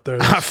heading out there.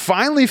 I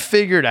finally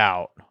figured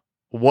out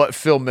what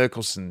Phil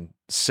Mickelson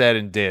said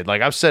and did.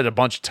 Like I've said a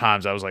bunch of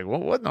times, I was like,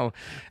 "Well, what? No."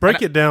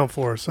 Break it down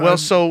for us. Well,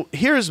 so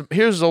here's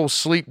old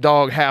sleep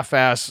dog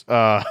half-ass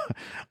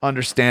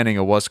understanding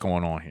of what's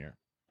going on here.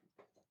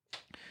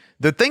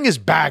 The thing is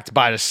backed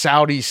by the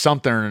Saudi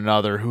something or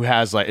another who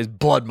has like his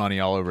blood money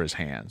all over his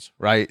hands,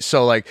 right?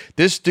 So like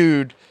this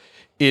dude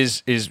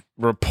is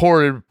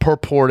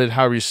purported,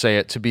 however you say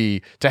it,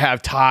 to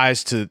have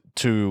ties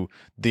to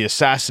the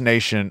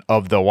assassination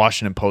of the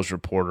Washington Post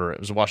reporter. It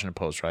was a Washington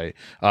Post, right?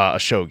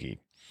 Khashoggi.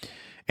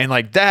 And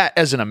like that,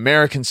 as an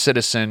American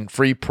citizen,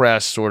 free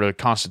press, sort of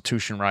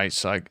constitution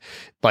rights, like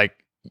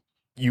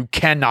you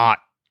cannot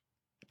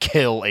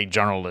kill a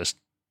journalist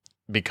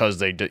because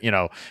they did,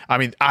 I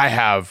mean, I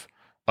have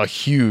a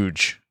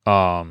huge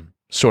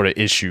sort of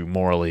issue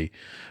morally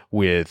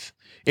with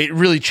it.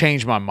 Really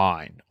changed my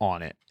mind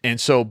on it. And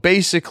so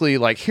basically,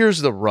 like, here's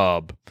the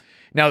rub.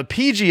 Now, the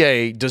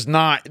PGA does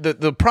not,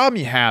 the problem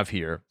you have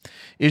here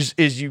is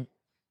you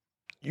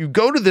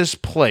go to this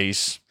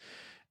place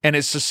and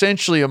it's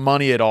essentially a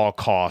money at all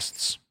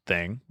costs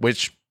thing,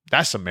 which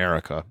that's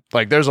America.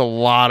 Like, there's a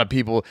lot of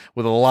people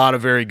with a lot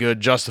of very good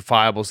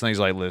justifiable things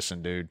like,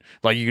 listen, dude,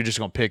 like, you're just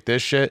going to pick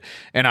this shit.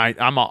 And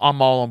I'm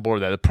all on board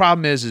with that. The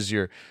problem is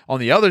you're on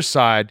the other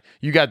side,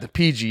 you got the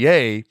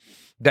PGA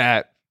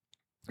that,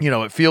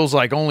 it feels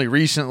like only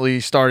recently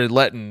started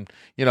letting,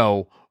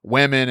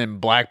 women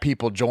and black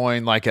people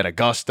join, like at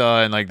Augusta,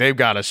 and like they've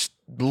got a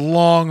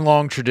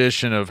long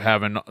tradition of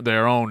having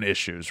their own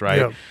issues, right?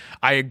 Yeah.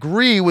 I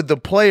agree with the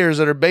players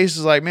that are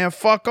basically like, man,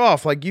 fuck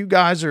off. Like, you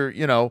guys are,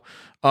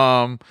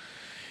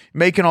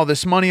 making all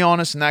this money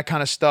on us and that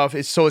kind of stuff.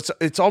 It's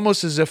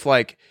almost as if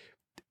like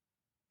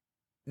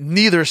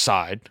neither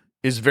side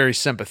is very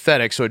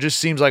sympathetic. So it just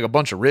seems like a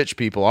bunch of rich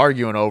people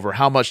arguing over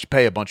how much to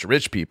pay a bunch of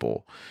rich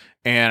people.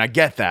 And I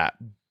get that,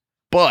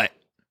 but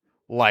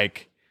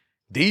like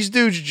these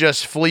dudes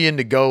just fleeing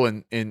to go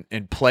and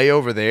play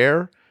over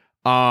there.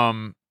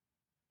 If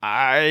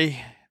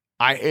I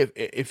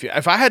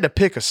had to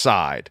pick a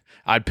side,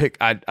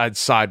 I'd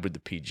side with the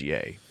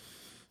PGA.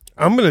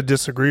 I'm going to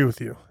disagree with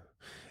you.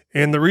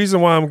 And the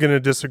reason why I'm going to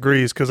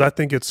disagree is because I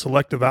think it's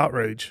selective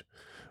outrage.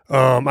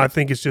 I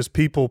think it's just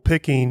people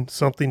picking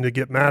something to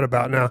get mad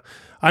about. Now,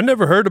 I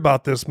never heard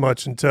about this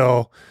much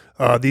until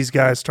these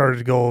guys started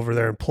to go over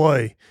there and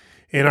play.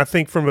 And I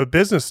think from a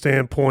business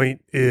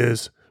standpoint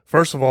is,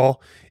 first of all,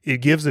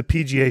 it gives the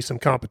PGA some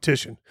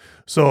competition.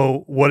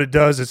 So what it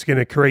does, it's going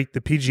to create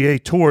the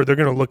PGA Tour. They're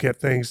going to look at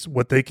things,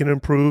 what they can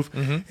improve,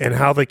 and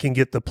how they can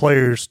get the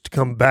players to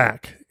come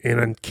back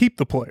and keep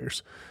the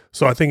players.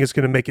 So I think it's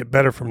going to make it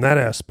better from that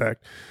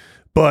aspect.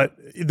 But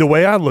the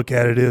way I look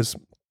at it is,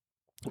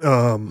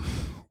 I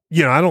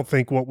don't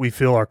think what we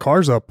fill our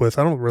cars up with,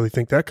 I don't really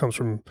think that comes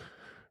from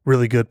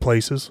really good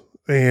places.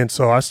 And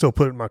so I still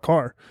put it in my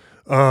car.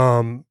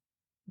 I'm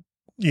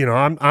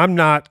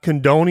not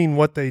condoning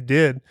what they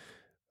did.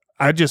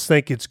 I just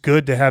think it's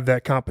good to have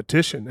that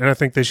competition, and I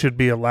think they should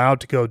be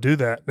allowed to go do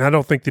that. And I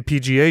don't think the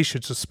PGA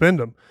should suspend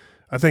them.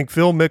 I think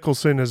Phil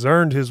Mickelson has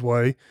earned his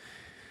way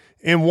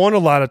and won a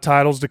lot of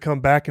titles to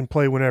come back and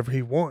play whenever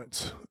he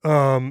wants.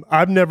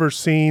 I've never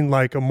seen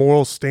like a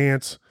moral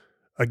stance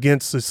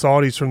against the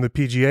Saudis from the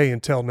PGA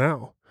until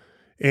now,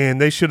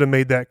 and they should have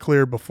made that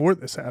clear before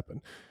this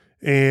happened.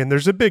 And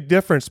there's a big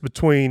difference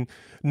between,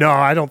 no,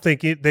 I don't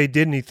think they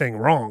did anything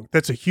wrong.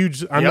 That's a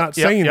huge, I'm not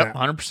saying that.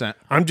 100%.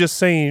 I'm just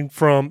saying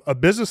from a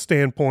business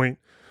standpoint,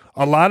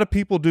 a lot of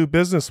people do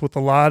business with a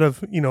lot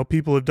of,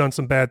 people have done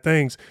some bad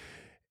things.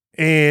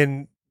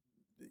 And,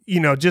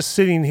 just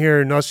sitting here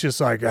and us just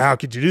like, how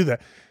could you do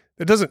that?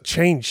 It doesn't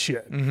change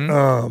shit.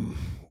 Mm-hmm.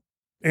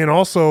 And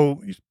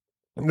also,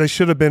 they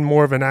should have been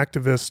more of an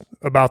activist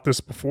about this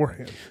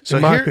beforehand, so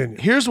in my opinion.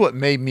 Here's what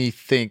made me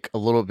think a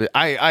little bit.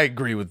 I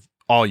agree with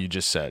all you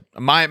just said.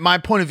 My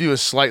point of view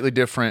is slightly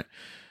different,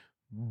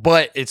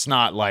 but it's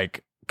not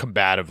like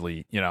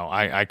combatively,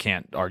 I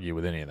can't argue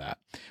with any of that.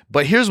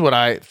 But here's what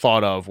I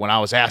thought of when I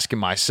was asking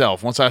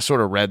myself, once I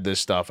sort of read this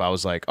stuff, I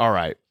was like, all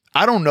right,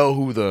 I don't know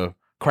who the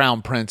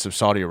crown prince of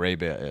Saudi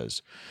Arabia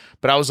is,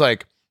 but I was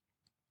like,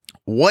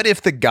 what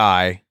if the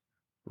guy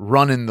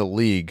running the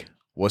league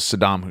was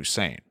Saddam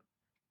Hussein?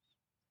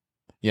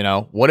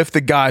 What if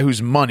the guy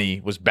whose money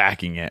was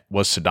backing it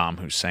was Saddam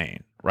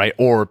Hussein? Right?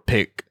 Or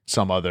pick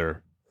some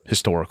other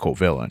historical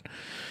villain.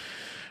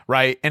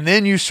 Right? And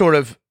then you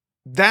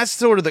that's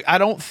sort of I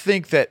don't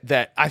think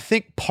that I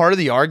think part of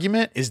the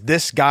argument is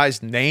this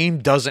guy's name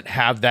doesn't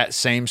have that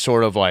same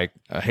sort of like,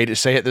 I hate to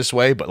say it this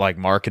way, but like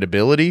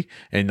marketability,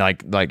 and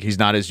like he's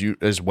not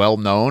as well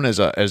known as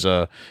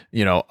a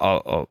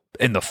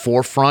in the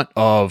forefront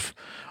of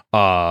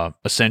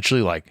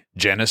essentially like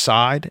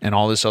genocide and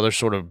all this other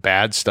sort of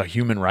bad stuff,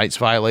 human rights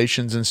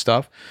violations and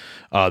stuff,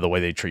 the way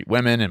they treat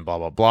women and blah,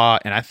 blah, blah.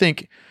 And I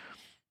think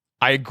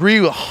I agree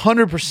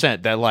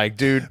 100% that like,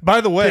 dude, by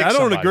the way, I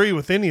don't agree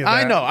with any of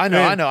that. I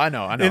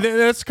know. And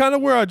that's kind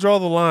of where I draw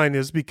the line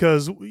is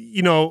because,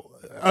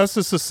 us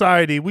as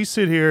society, we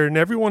sit here and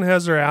everyone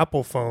has their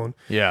Apple phone.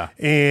 Yeah.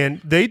 And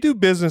they do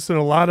business in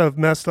a lot of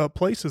messed up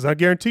places. I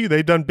guarantee you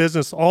they've done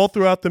business all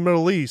throughout the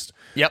Middle East.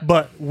 Yep.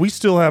 But we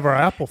still have our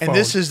Apple phone. And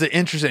this is the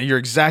interesting, you're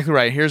exactly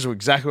right. Here's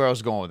exactly where I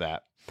was going with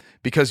that.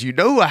 Because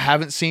who I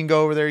haven't seen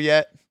go over there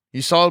yet?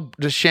 You saw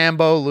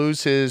DeChambeau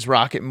lose his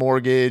Rocket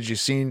Mortgage. You've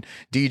seen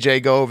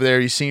DJ go over there.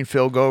 You've seen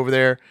Phil go over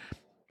there.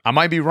 I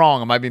might be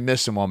wrong. I might be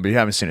missing one, but you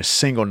haven't seen a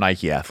single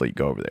Nike athlete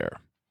go over there.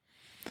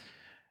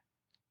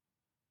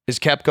 Is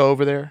Koepka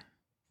over there?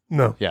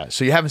 No. Yeah.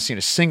 So you haven't seen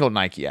a single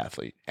Nike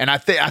athlete. And I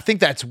think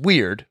that's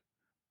weird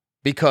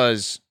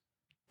because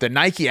the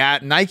Nike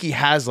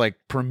has like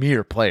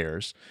premier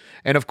players.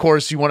 And of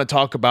course you want to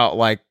talk about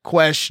like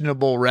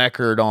questionable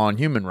record on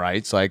human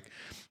rights. Like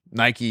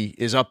Nike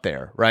is up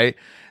there, right?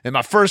 And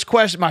my first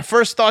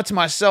thought to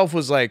myself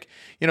was like,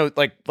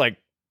 like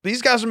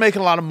these guys are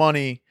making a lot of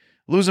money,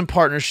 losing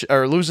partnership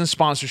or losing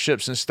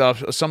sponsorships and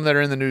stuff. Some that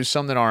are in the news,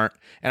 some that aren't.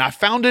 And I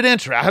found it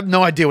interesting. I have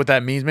no idea what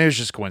that means. Maybe it's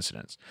just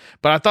coincidence.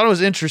 But I thought it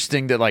was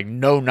interesting that like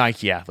no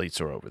Nike athletes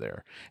are over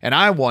there. And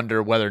I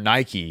wonder whether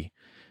Nike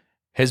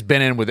has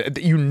been in with it.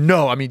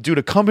 I mean, dude,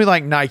 a company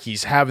like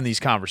Nike's having these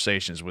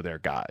conversations with their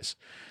guys.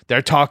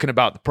 They're talking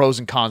about the pros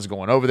and cons of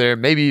going over there,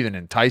 maybe even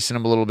enticing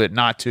them a little bit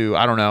not to.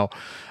 I don't know.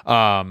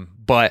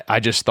 But I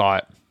just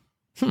thought,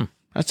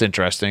 that's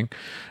interesting.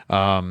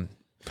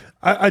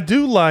 I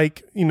do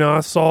like, I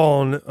saw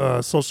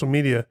on social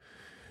media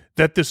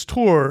that this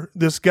tour,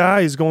 this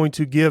guy is going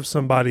to give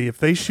somebody, if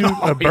they shoot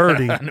a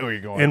birdie I know where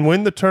you're going. and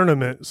win the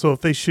tournament, so if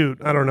they shoot,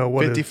 I don't know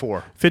what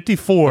 54.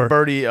 54.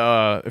 Birdie,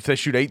 if they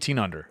shoot 18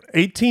 under.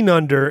 18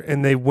 under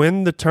and they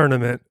win the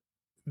tournament,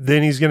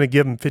 then he's going to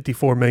give them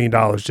 $54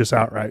 million just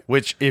outright.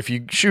 Which, if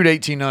you shoot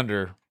 18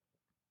 under,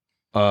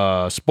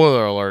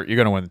 spoiler alert, you're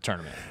going to win the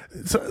tournament.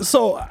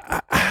 So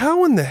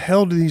how in the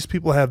hell do these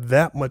people have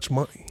that much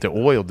money? The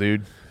oil,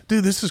 dude.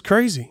 Dude, this is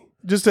crazy.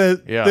 This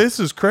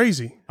is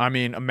crazy. I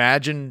mean,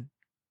 imagine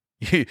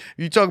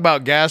you talk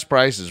about gas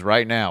prices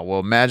right now. Well,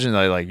 imagine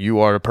that like you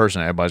are the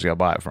person everybody's got to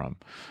buy it from.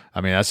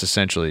 I mean, that's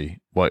essentially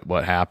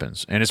what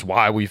happens, and it's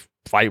why we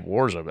fight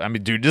wars over it. I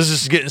mean, dude, this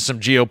is getting some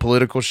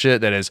geopolitical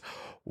shit that is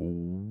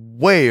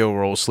way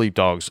over old Sleep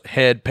Dog's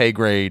head, pay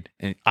grade,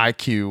 and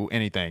IQ,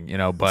 anything,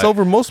 But it's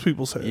over most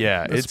people's head.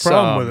 Yeah, that's it's the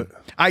problem with it.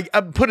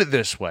 I put it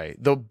this way: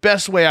 the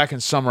best way I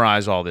can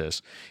summarize all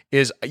this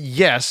is,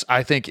 yes,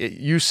 I think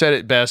you said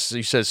it best.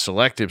 You said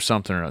selective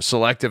something or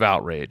selective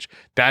outrage.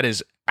 That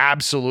is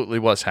absolutely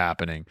what's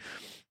happening.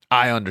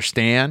 I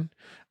understand.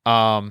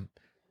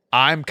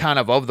 I'm kind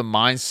of the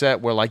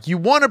mindset where like you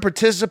want to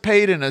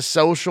participate in a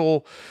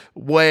social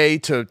way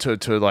to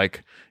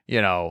like,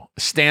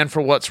 stand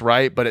for what's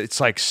right. But it's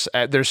like,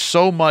 there's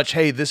so much,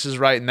 hey, this is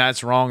right and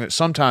that's wrong, that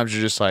sometimes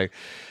you're just like,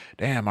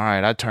 damn, all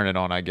right, I'd turn it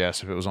on, I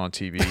guess, if it was on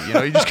TV.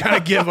 You just kind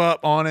of give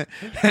up on it.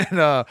 And,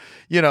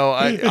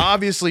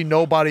 obviously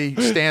nobody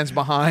stands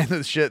behind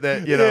the shit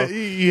that,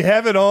 You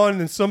have it on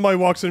and somebody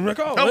walks in and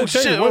you're like, oh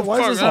shit, why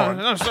is this on?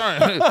 I'm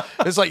sorry.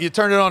 It's like you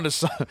turn it on to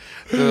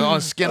on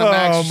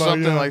Skinamax or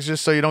something, God. like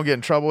just so you don't get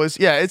in trouble. It's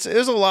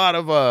a lot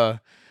of,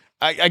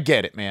 I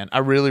get it, man. I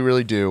really,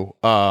 really do.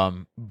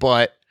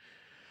 But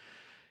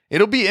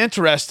it'll be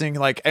interesting.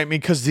 Like, I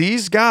mean, because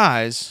these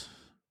guys,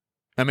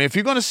 I mean, if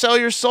you're going to sell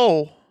your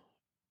soul,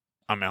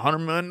 I mean,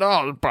 $100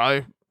 million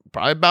probably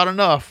about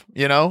enough,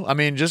 I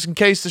mean, just in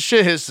case the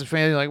shit hits the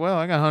fan, you're like, well,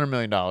 I got $100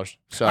 million.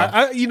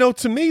 So,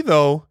 to me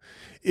though,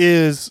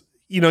 is,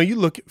 you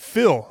look at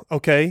Phil,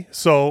 okay?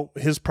 So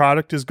his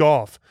product is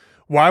golf.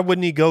 Why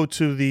wouldn't he go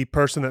to the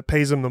person that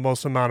pays him the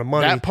most amount of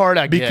money? That part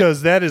I get.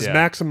 Because that is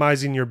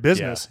maximizing your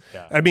business.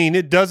 Yeah. I mean,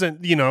 it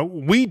doesn't,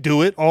 we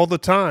do it all the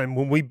time.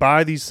 When we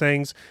buy these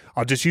things,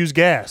 I'll just use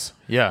gas.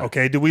 Yeah.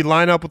 Okay. Do we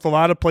line up with a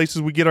lot of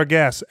places we get our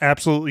gas?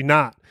 Absolutely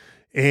not.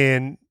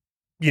 And,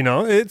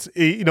 it's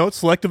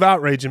selective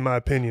outrage in my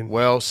opinion.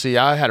 Well, see,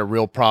 I had a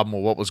real problem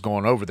with what was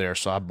going over there,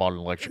 so I bought an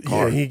electric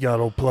car. Yeah, he got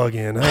old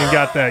plug-in. I ain't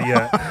got that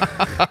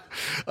yet.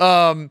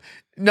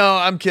 No,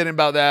 I'm kidding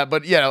about that.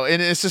 But,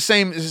 and it's the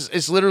same.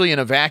 It's literally in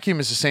a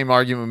vacuum. It's the same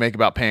argument we make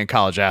about paying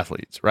college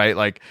athletes, right?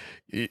 Like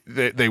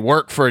they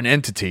work for an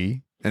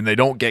entity and they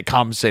don't get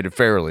compensated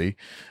fairly.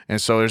 And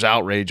so there's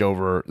outrage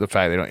over the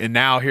fact they don't. And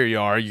now here you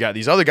are. You got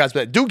these other guys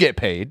that do get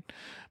paid,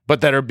 but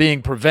that are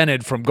being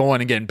prevented from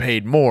going and getting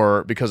paid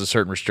more because of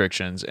certain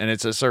restrictions. And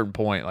it's a certain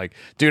point, like,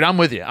 dude, I'm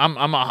with you.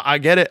 I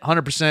get it,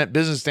 100%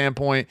 business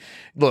standpoint.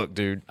 Look,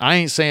 dude, I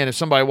ain't saying if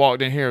somebody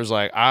walked in here and was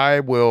like, I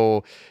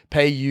will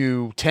pay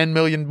you $10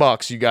 million,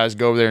 you guys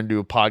go over there and do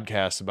a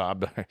podcast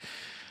about.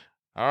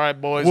 All right,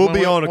 boys. We'll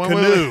be on a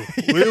canoe.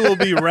 We will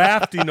be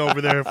rafting over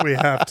there if we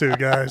have to,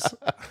 guys.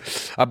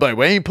 I'd be like,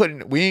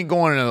 we ain't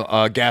going in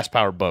a gas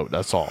powered boat.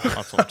 That's all.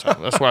 That's what I'm telling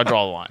you. That's where I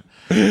draw the line.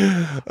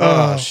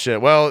 Oh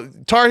shit. Well,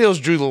 Tar Heels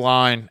drew the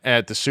line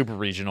at the Super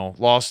Regional,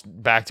 lost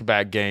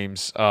back-to-back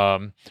games.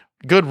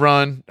 Good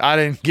run. I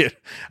didn't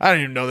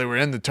even know they were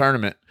in the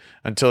tournament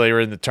until they were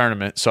in the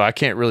tournament. So I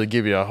can't really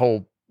give you a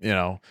whole,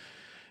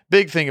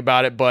 big thing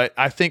about it. But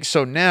I think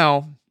so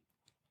now.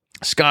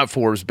 Scott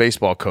Forbes,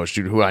 baseball coach,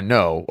 dude, who I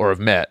know or have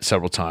met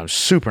several times,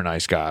 super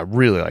nice guy. I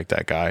really like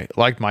that guy.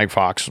 Like Mike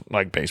Fox,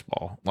 like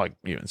baseball, like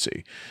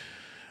UNC.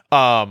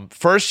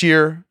 First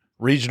year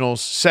regionals,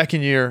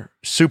 second year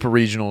super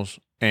regionals,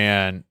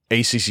 and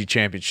ACC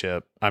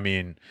championship. I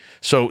mean,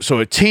 so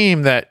a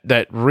team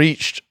that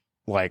reached,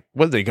 like,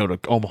 what did they go to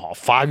Omaha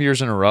 5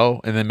 years in a row,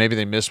 and then maybe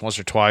they missed once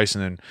or twice,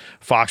 and then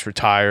Fox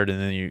retired,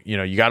 and then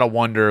you got to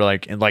wonder,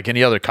 like in like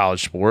any other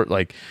college sport,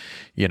 like,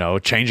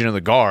 changing of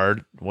the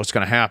guard, what's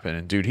going to happen?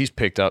 And dude, he's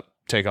picked up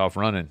takeoff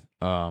running.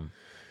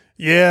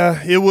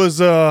 Yeah, it was,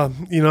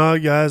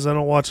 guys, I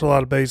don't watch a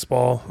lot of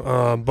baseball,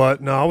 but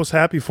no, I was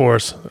happy for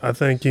us. I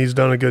think he's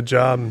done a good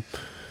job.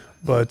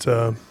 But,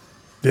 I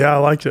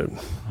liked it.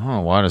 I don't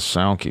know why the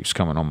sound keeps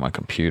coming on my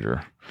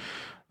computer.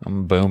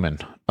 I'm booming.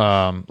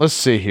 Let's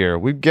see here.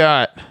 I'm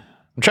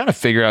trying to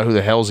figure out who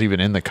the hell's even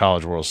in the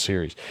College World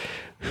Series.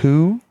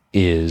 Who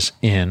is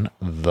in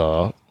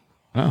the,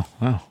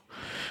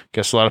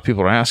 guess a lot of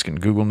people are asking.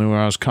 Google knew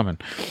where I was coming.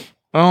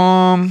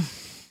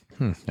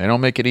 They don't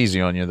make it easy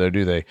on you, though,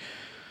 do they?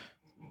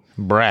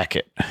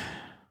 Bracket.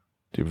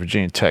 Dude,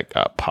 Virginia Tech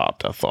got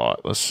popped, I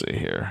thought. Let's see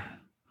here.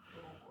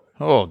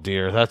 Oh,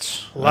 dear.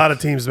 That's a lot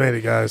of teams made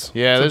it, guys.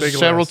 Yeah, there's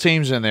several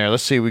teams in there.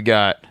 Let's see. We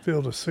got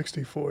field of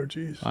 64.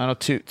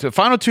 Jeez. The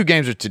final two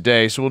games are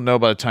today, so we'll know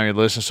by the time you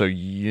listen. So,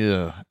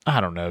 yeah.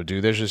 I don't know,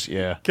 dude. There's just,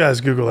 Guys,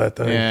 Google that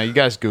thing. Yeah, you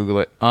guys Google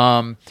it.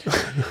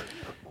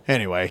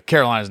 Anyway,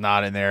 Carolina's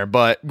not in there,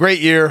 but great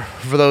year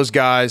for those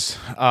guys.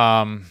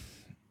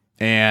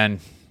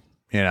 And,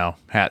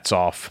 hats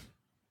off,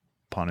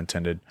 pun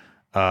intended.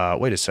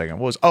 Wait a second.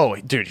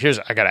 Dude,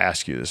 I got to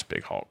ask you this,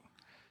 Big Hulk.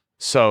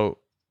 So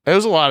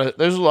there's a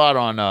lot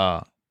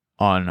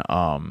on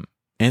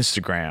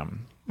Instagram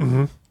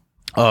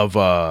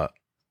of,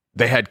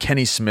 they had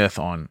Kenny Smith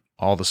on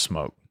All the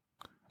Smoke.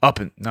 All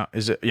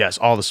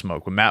the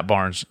Smoke with Matt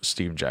Barnes,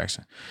 Steven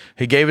Jackson.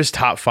 He gave his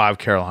top 5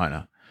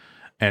 Carolina.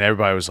 And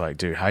everybody was like,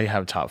 dude, how you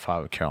have top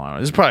 5 of Carolina?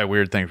 This is probably a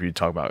weird thing for you to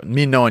talk about.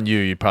 Me knowing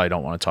you probably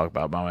don't want to talk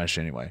about my match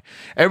anyway.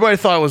 Everybody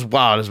thought it was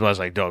wild. I was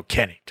like, dude,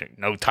 Kenny, dude,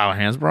 no Tyler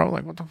Hansbrough.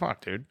 Like, what the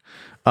fuck, dude?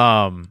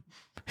 What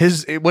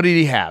did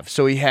he have?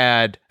 So he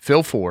had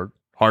Phil Ford,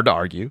 hard to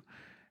argue,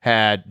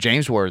 had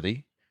James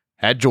Worthy,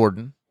 had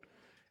Jordan,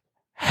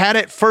 had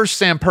at first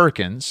Sam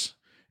Perkins,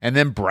 and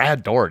then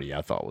Brad Daugherty,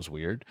 I thought was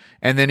weird.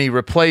 And then he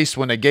replaced,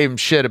 when they gave him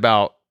shit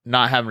about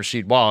not having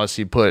Rasheed Wallace,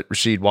 he put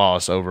Rasheed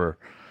Wallace over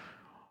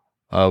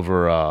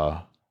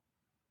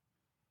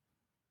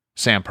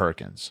Sam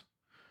Perkins.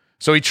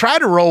 So he tried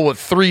to roll with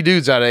 3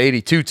 dudes out of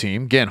 82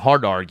 team. Again,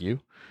 hard to argue.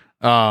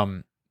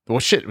 It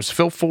was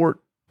Phil Ford.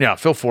 Yeah,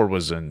 Phil Ford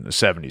was in the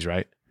 70s,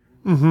 right?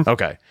 Mm-hmm.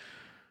 Okay.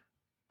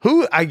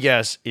 Who, I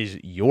guess, is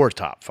your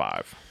top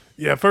 5?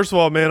 Yeah, first of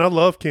all, man, I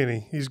love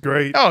Kenny. He's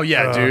great. Oh,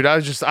 yeah, dude. I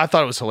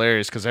thought it was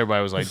hilarious because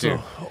everybody was like, dude.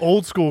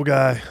 Old school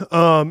guy.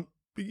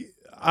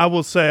 I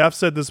will say, I've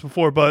said this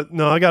before, but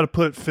no, I got to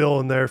put Phil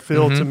in there.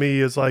 Phil, to me,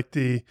 is like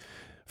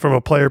from a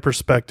player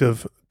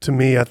perspective, to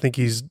me, I think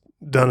he's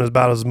done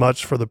about as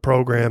much for the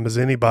program as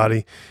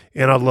anybody.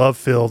 And I love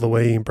Phil, the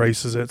way he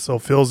embraces it. So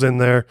Phil's in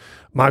there.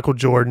 Michael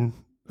Jordan,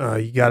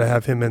 you got to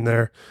have him in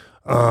there.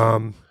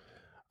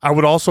 I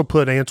would also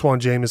put Antoine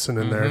Jameson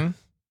in there.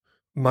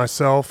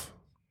 Myself.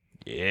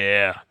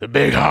 Yeah, the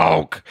Big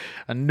Hulk.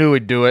 I knew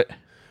he'd do it.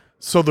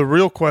 So the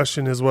real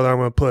question is whether I'm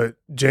going to put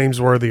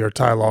James Worthy or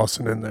Ty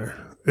Lawson in there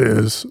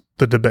is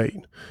the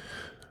debate.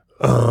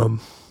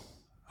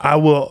 I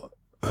will.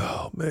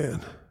 Oh,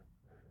 man.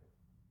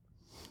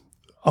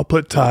 I'll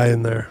put Ty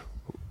in there.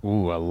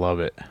 Ooh, I love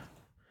it.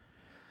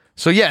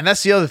 So, yeah, and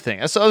that's the other thing.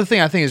 That's the other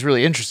thing I think is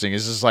really interesting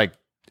is just like,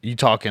 you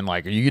talking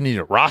like, are you going to need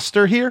a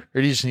roster here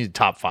or do you just need a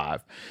top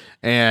 5?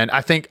 And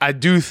I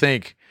do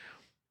think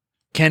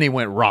Kenny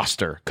went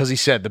roster because he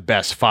said the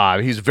best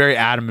 5. He's very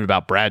adamant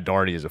about Brad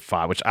Daugherty as a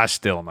 5, which I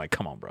still am like,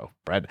 come on, bro.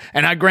 Brad.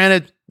 And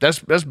granted, that's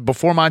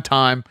before my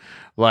time.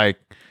 Like,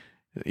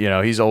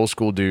 he's an old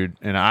school dude,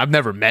 and I've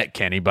never met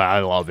Kenny, but I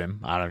love him.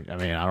 I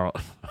don't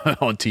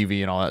on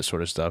TV and all that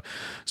sort of stuff.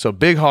 So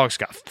Big Hawk's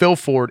got Phil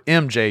Ford,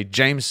 MJ,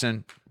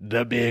 Jameson,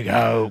 the Big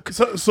Hawk.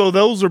 So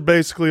those are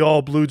basically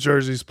all blue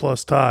jerseys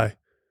plus Ty.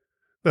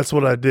 That's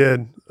what I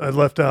did. I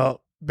left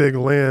out Big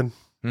Lynn.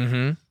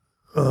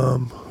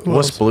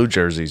 What's blue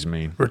jerseys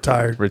mean?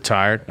 Retired.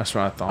 That's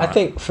what I thought. I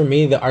think for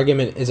me, the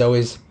argument is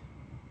always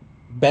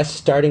best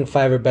starting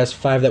 5 or best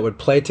 5 that would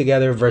play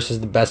together versus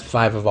the best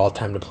 5 of all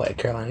time to play at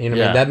Carolina. You know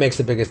what I mean? That makes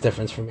the biggest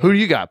difference for me. Who do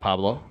you got,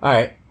 Pablo? All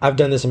right. I've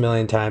done this a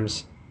million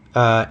times.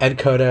 Ed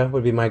Cota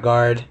would be my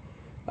guard.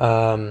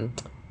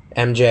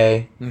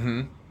 MJ.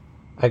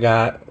 I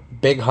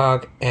got Big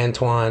Hawk,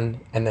 Antoine,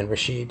 and then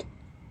Rasheed.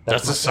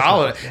 That's a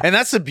solid. And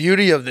that's the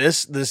beauty of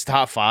this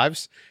top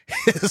 5s.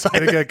 It's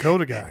like, they got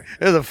Cota guy.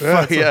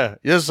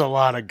 There's a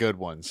lot of good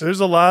ones.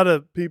 There's a lot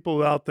of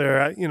people out there.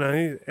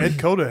 Ed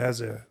Cota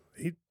has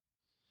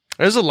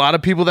There's a lot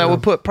of people that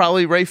would put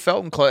probably Ray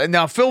Felton.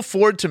 Now, Phil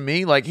Ford to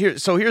me, like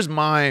here's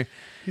my...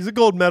 He's a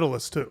gold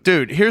medalist too.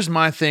 Dude, here's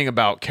my thing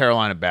about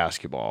Carolina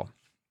basketball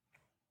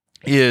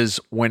is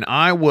when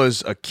I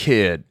was a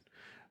kid,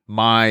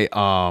 my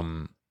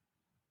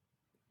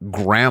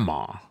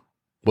grandma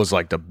was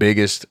like the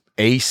biggest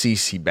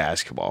ACC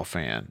basketball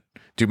fan.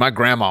 Dude, my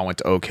grandma went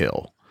to Oak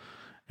Hill.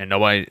 And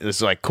this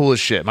is like cool as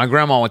shit. My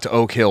grandma went to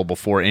Oak Hill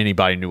before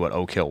anybody knew what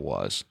Oak Hill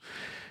was.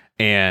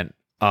 And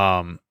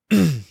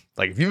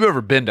like if you've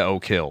ever been to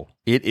Oak Hill,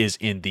 it is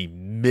in the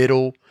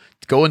middle,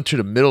 go into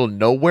the middle of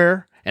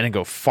nowhere and then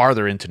go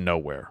farther into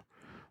nowhere.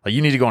 Like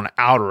you need to go on the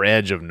outer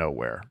edge of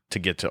nowhere to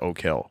get to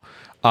Oak Hill.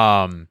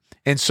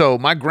 And so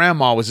my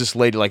grandma was this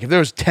lady, like if there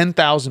was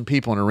 10,000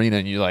 people in an arena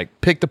and you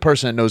like pick the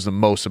person that knows the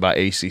most about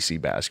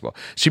ACC basketball,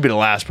 she'd be the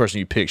last person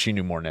you pick. She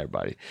knew more than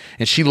everybody.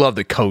 And she loved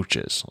the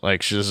coaches.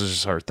 Like this is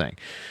just her thing.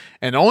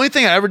 And the only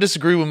thing I ever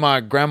disagreed with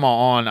my grandma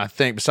on, I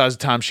think, besides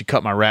the time she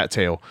cut my rat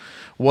tail,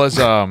 was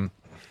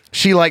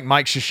she liked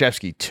Mike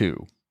Krzyzewski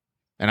too.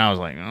 And I was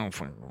like, I don't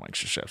fucking like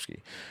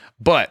Krzyzewski.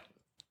 But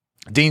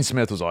Dean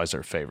Smith was always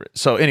her favorite.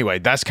 So anyway,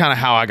 that's kind of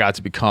how I got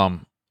to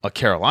become a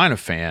Carolina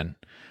fan.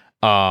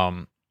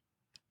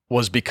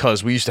 Was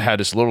because we used to have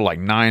this little like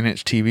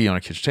 9-inch TV on a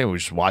kitchen table. We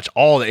just watch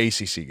all the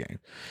ACC games.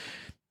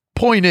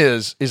 Point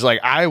is like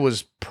I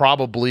was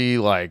probably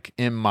like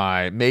in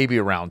my maybe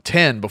around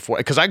 10 before,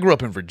 because I grew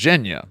up in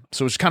Virginia,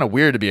 so it's kind of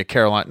weird to be a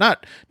Carolina,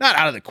 not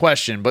out of the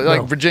question, but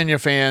like Virginia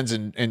fans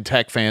and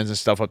Tech fans and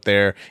stuff up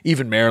there,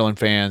 even Maryland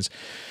fans,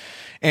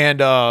 and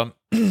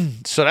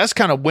so that's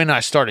kind of when I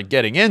started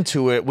getting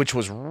into it, which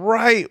was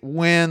right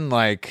when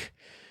like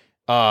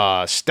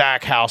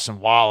Stackhouse and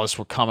Wallace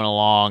were coming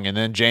along, and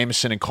then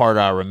Jameson and Carter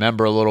I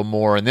remember a little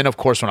more, and then of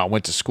course when I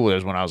went to school, that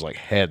was when I was like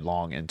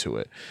headlong into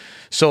it.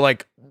 So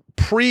like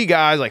pre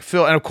guys like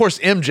Phil, and of course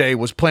MJ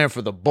was playing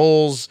for the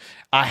Bulls.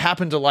 I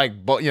happened to like,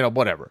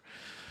 whatever.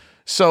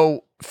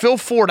 So Phil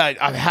Ford,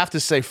 I have to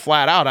say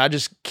flat out, I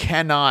just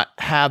cannot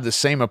have the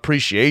same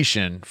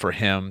appreciation for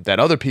him that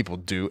other people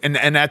do, and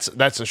that's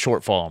a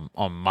shortfall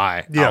on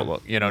my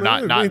outlook.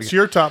 Not it's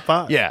your top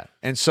 5. Yeah,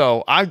 and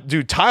so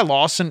Ty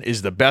Lawson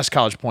is the best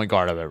college point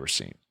guard I've ever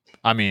seen.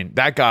 I mean,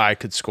 that guy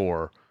could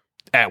score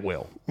at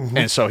will,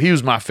 and so he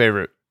was my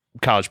favorite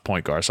college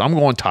point guard. So I'm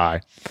going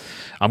Ty,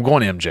 I'm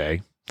going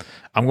MJ,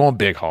 I'm going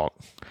Big Hawk.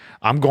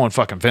 I'm going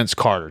fucking Vince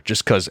Carter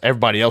just because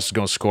everybody else is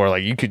going to score.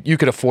 Like you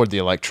could afford the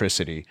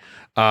electricity.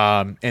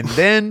 And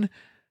then,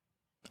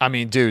 I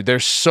mean, dude,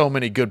 there's so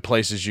many good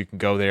places you can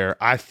go there.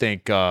 I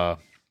think I'll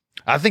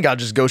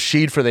just go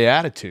Sheed for the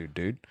attitude,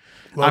 dude.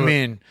 I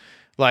mean,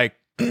 like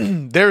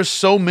there's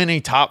so many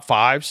top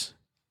 5s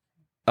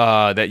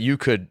that you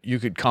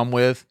could come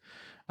with.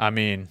 I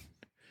mean,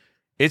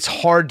 it's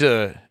hard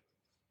to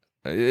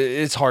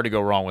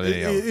go wrong with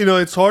any of them.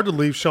 It's hard to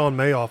leave Sean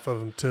May off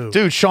of him too.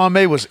 Dude, Sean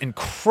May was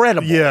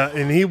incredible. Yeah,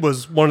 and he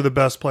was one of the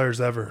best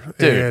players ever.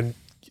 Dude. And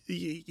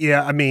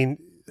yeah, I mean,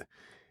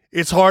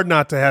 it's hard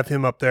not to have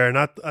him up there, and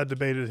I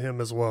debated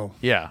him as well.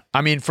 Yeah.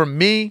 I mean, for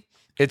me,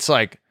 it's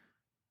like,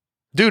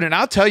 dude, and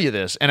I'll tell you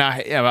this, and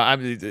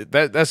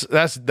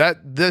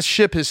this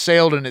ship has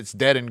sailed and it's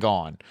dead and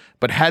gone.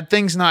 But had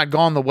things not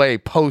gone the way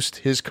post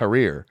his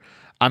career,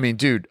 I mean,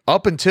 dude,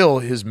 up until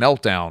his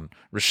meltdown,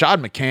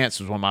 Rashad McCants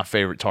was one of my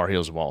favorite Tar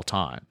Heels of all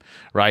time.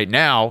 Right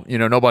now,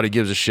 nobody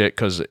gives a shit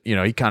because,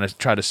 he kind of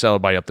tried to sell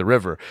everybody up the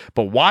river.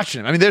 But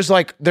watching him, I mean,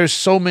 there's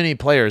so many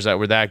players that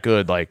were that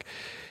good. Like,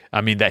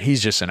 I mean, that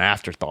he's just an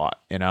afterthought,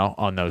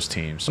 on those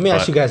teams. Let me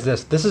ask you guys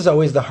this. This is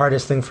always the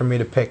hardest thing for me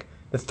to pick.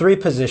 The 3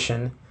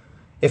 position,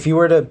 if you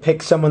were to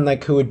pick someone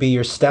like who would be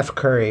your Steph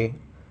Curry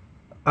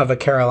of a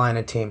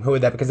Carolina team, who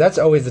would that be? Because that's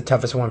always the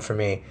toughest one for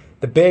me.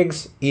 The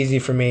bigs, easy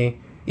for me.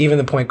 Even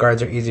the point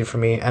guards are easy for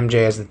me.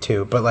 MJ as the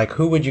 2. But, like,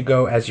 who would you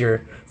go as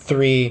your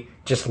 3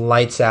 just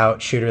lights-out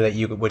shooter that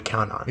you would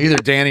count on? Either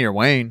Danny or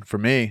Wayne for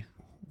me.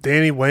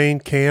 Danny, Wayne,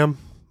 Cam.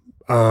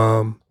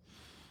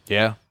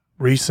 Yeah.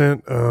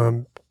 Recent.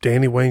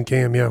 Danny, Wayne,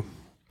 Cam, yeah.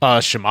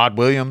 Shamad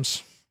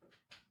Williams.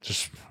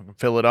 Just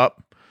fill it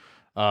up.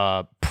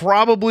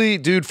 Probably,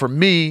 dude, for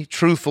me,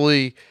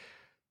 truthfully,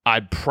 I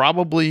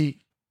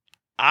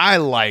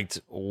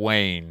liked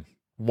Wayne.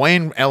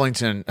 Wayne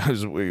Ellington,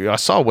 I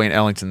saw Wayne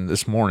Ellington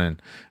this morning,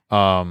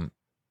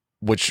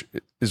 which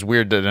is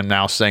weird that I'm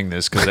now saying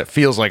this because it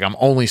feels like I'm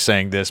only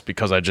saying this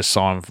because I just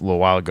saw him a little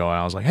while ago and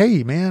I was like,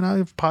 hey, man, I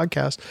have a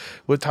podcast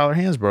with Tyler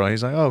Hansbrough.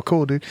 He's like, oh,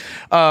 cool, dude.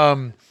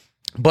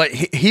 But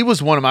he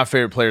was one of my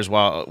favorite players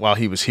while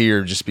he was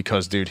here just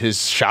because, dude,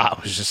 his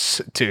shot was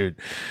just, dude,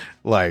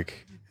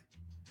 like,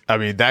 I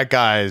mean, that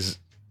guy's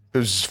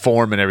his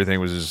form and everything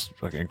was just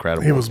like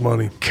incredible. He was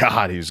money.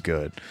 God, he was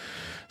good.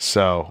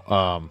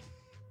 So,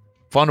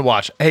 fun to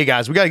watch. Hey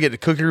guys, we got to get the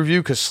cookie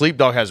review because Sleep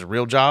Dog has a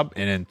real job,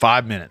 and in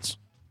 5 minutes,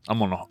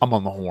 I'm on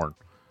the horn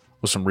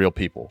with some real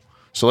people.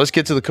 So let's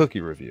get to the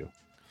cookie review.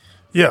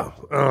 Yeah.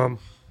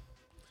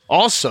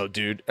 Also,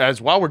 dude,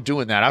 while we're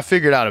doing that, I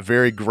figured out a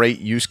very great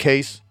use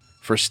case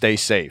for stay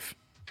safe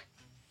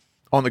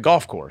on the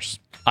golf course.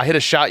 I hit a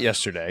shot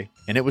yesterday,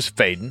 and it was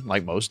fading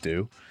like most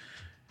do,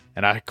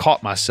 and I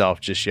caught myself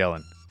just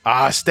yelling,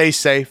 stay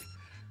safe.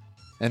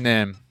 And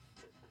then,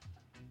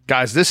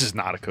 guys, this is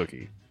not a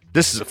cookie.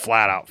 This is a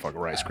flat out fucking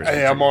Rice Krispie.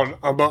 Hey, I'm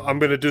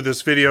gonna do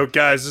this video,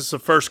 guys. This is the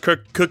first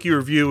cookie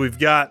review we've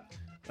got.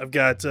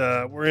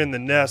 We're in the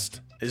nest.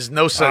 This is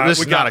not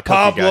a cookie.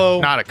 Pablo,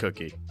 guys. Not a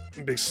cookie.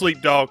 Big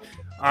Sleep Dog.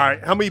 All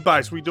right, how many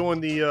bites? We doing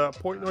the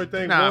Portnoy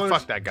thing? Nah,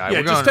 fuck that guy.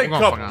 Yeah, just take a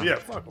couple. Yeah,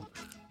 fuck him.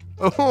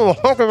 Oh,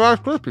 fucking Rice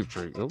Krispie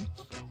treat.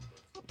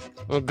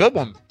 A good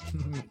one.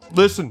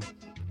 Listen,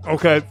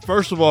 okay.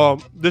 First of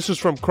all, this is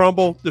from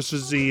Crumble. This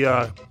is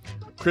the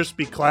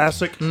Crispy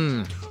Classic.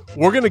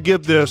 We're going to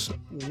give this.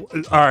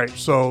 All right,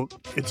 so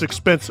it's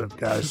expensive,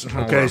 guys.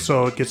 Okay,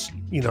 so it gets,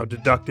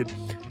 deducted.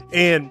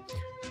 And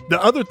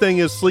the other thing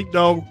is, Sleep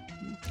Dog,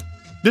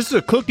 this is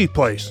a cookie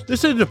place.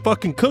 This isn't a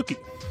fucking cookie.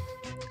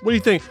 What do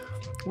you think?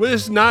 Well,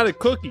 it's not a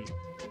cookie.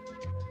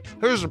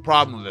 Here's the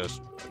problem with this.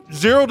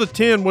 0 to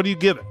 10, what do you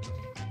give it?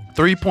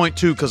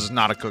 3.2 because it's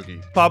not a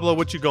cookie. Pablo,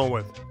 what you going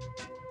with?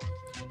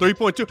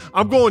 3.2.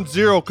 I'm going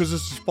 0 because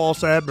this is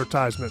false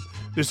advertisement.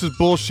 This is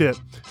bullshit.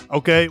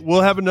 Okay,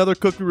 we'll have another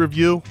cookie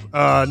review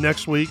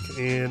next week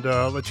and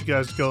let you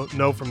guys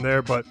know from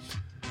there. But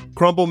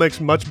Crumbl makes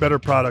much better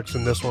products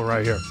than this one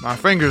right here. My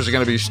fingers are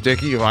going to be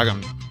sticky. I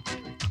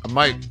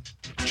might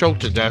choke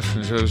to death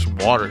into some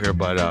water here.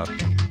 But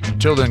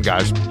until then,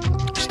 guys,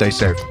 stay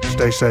safe.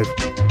 Stay safe.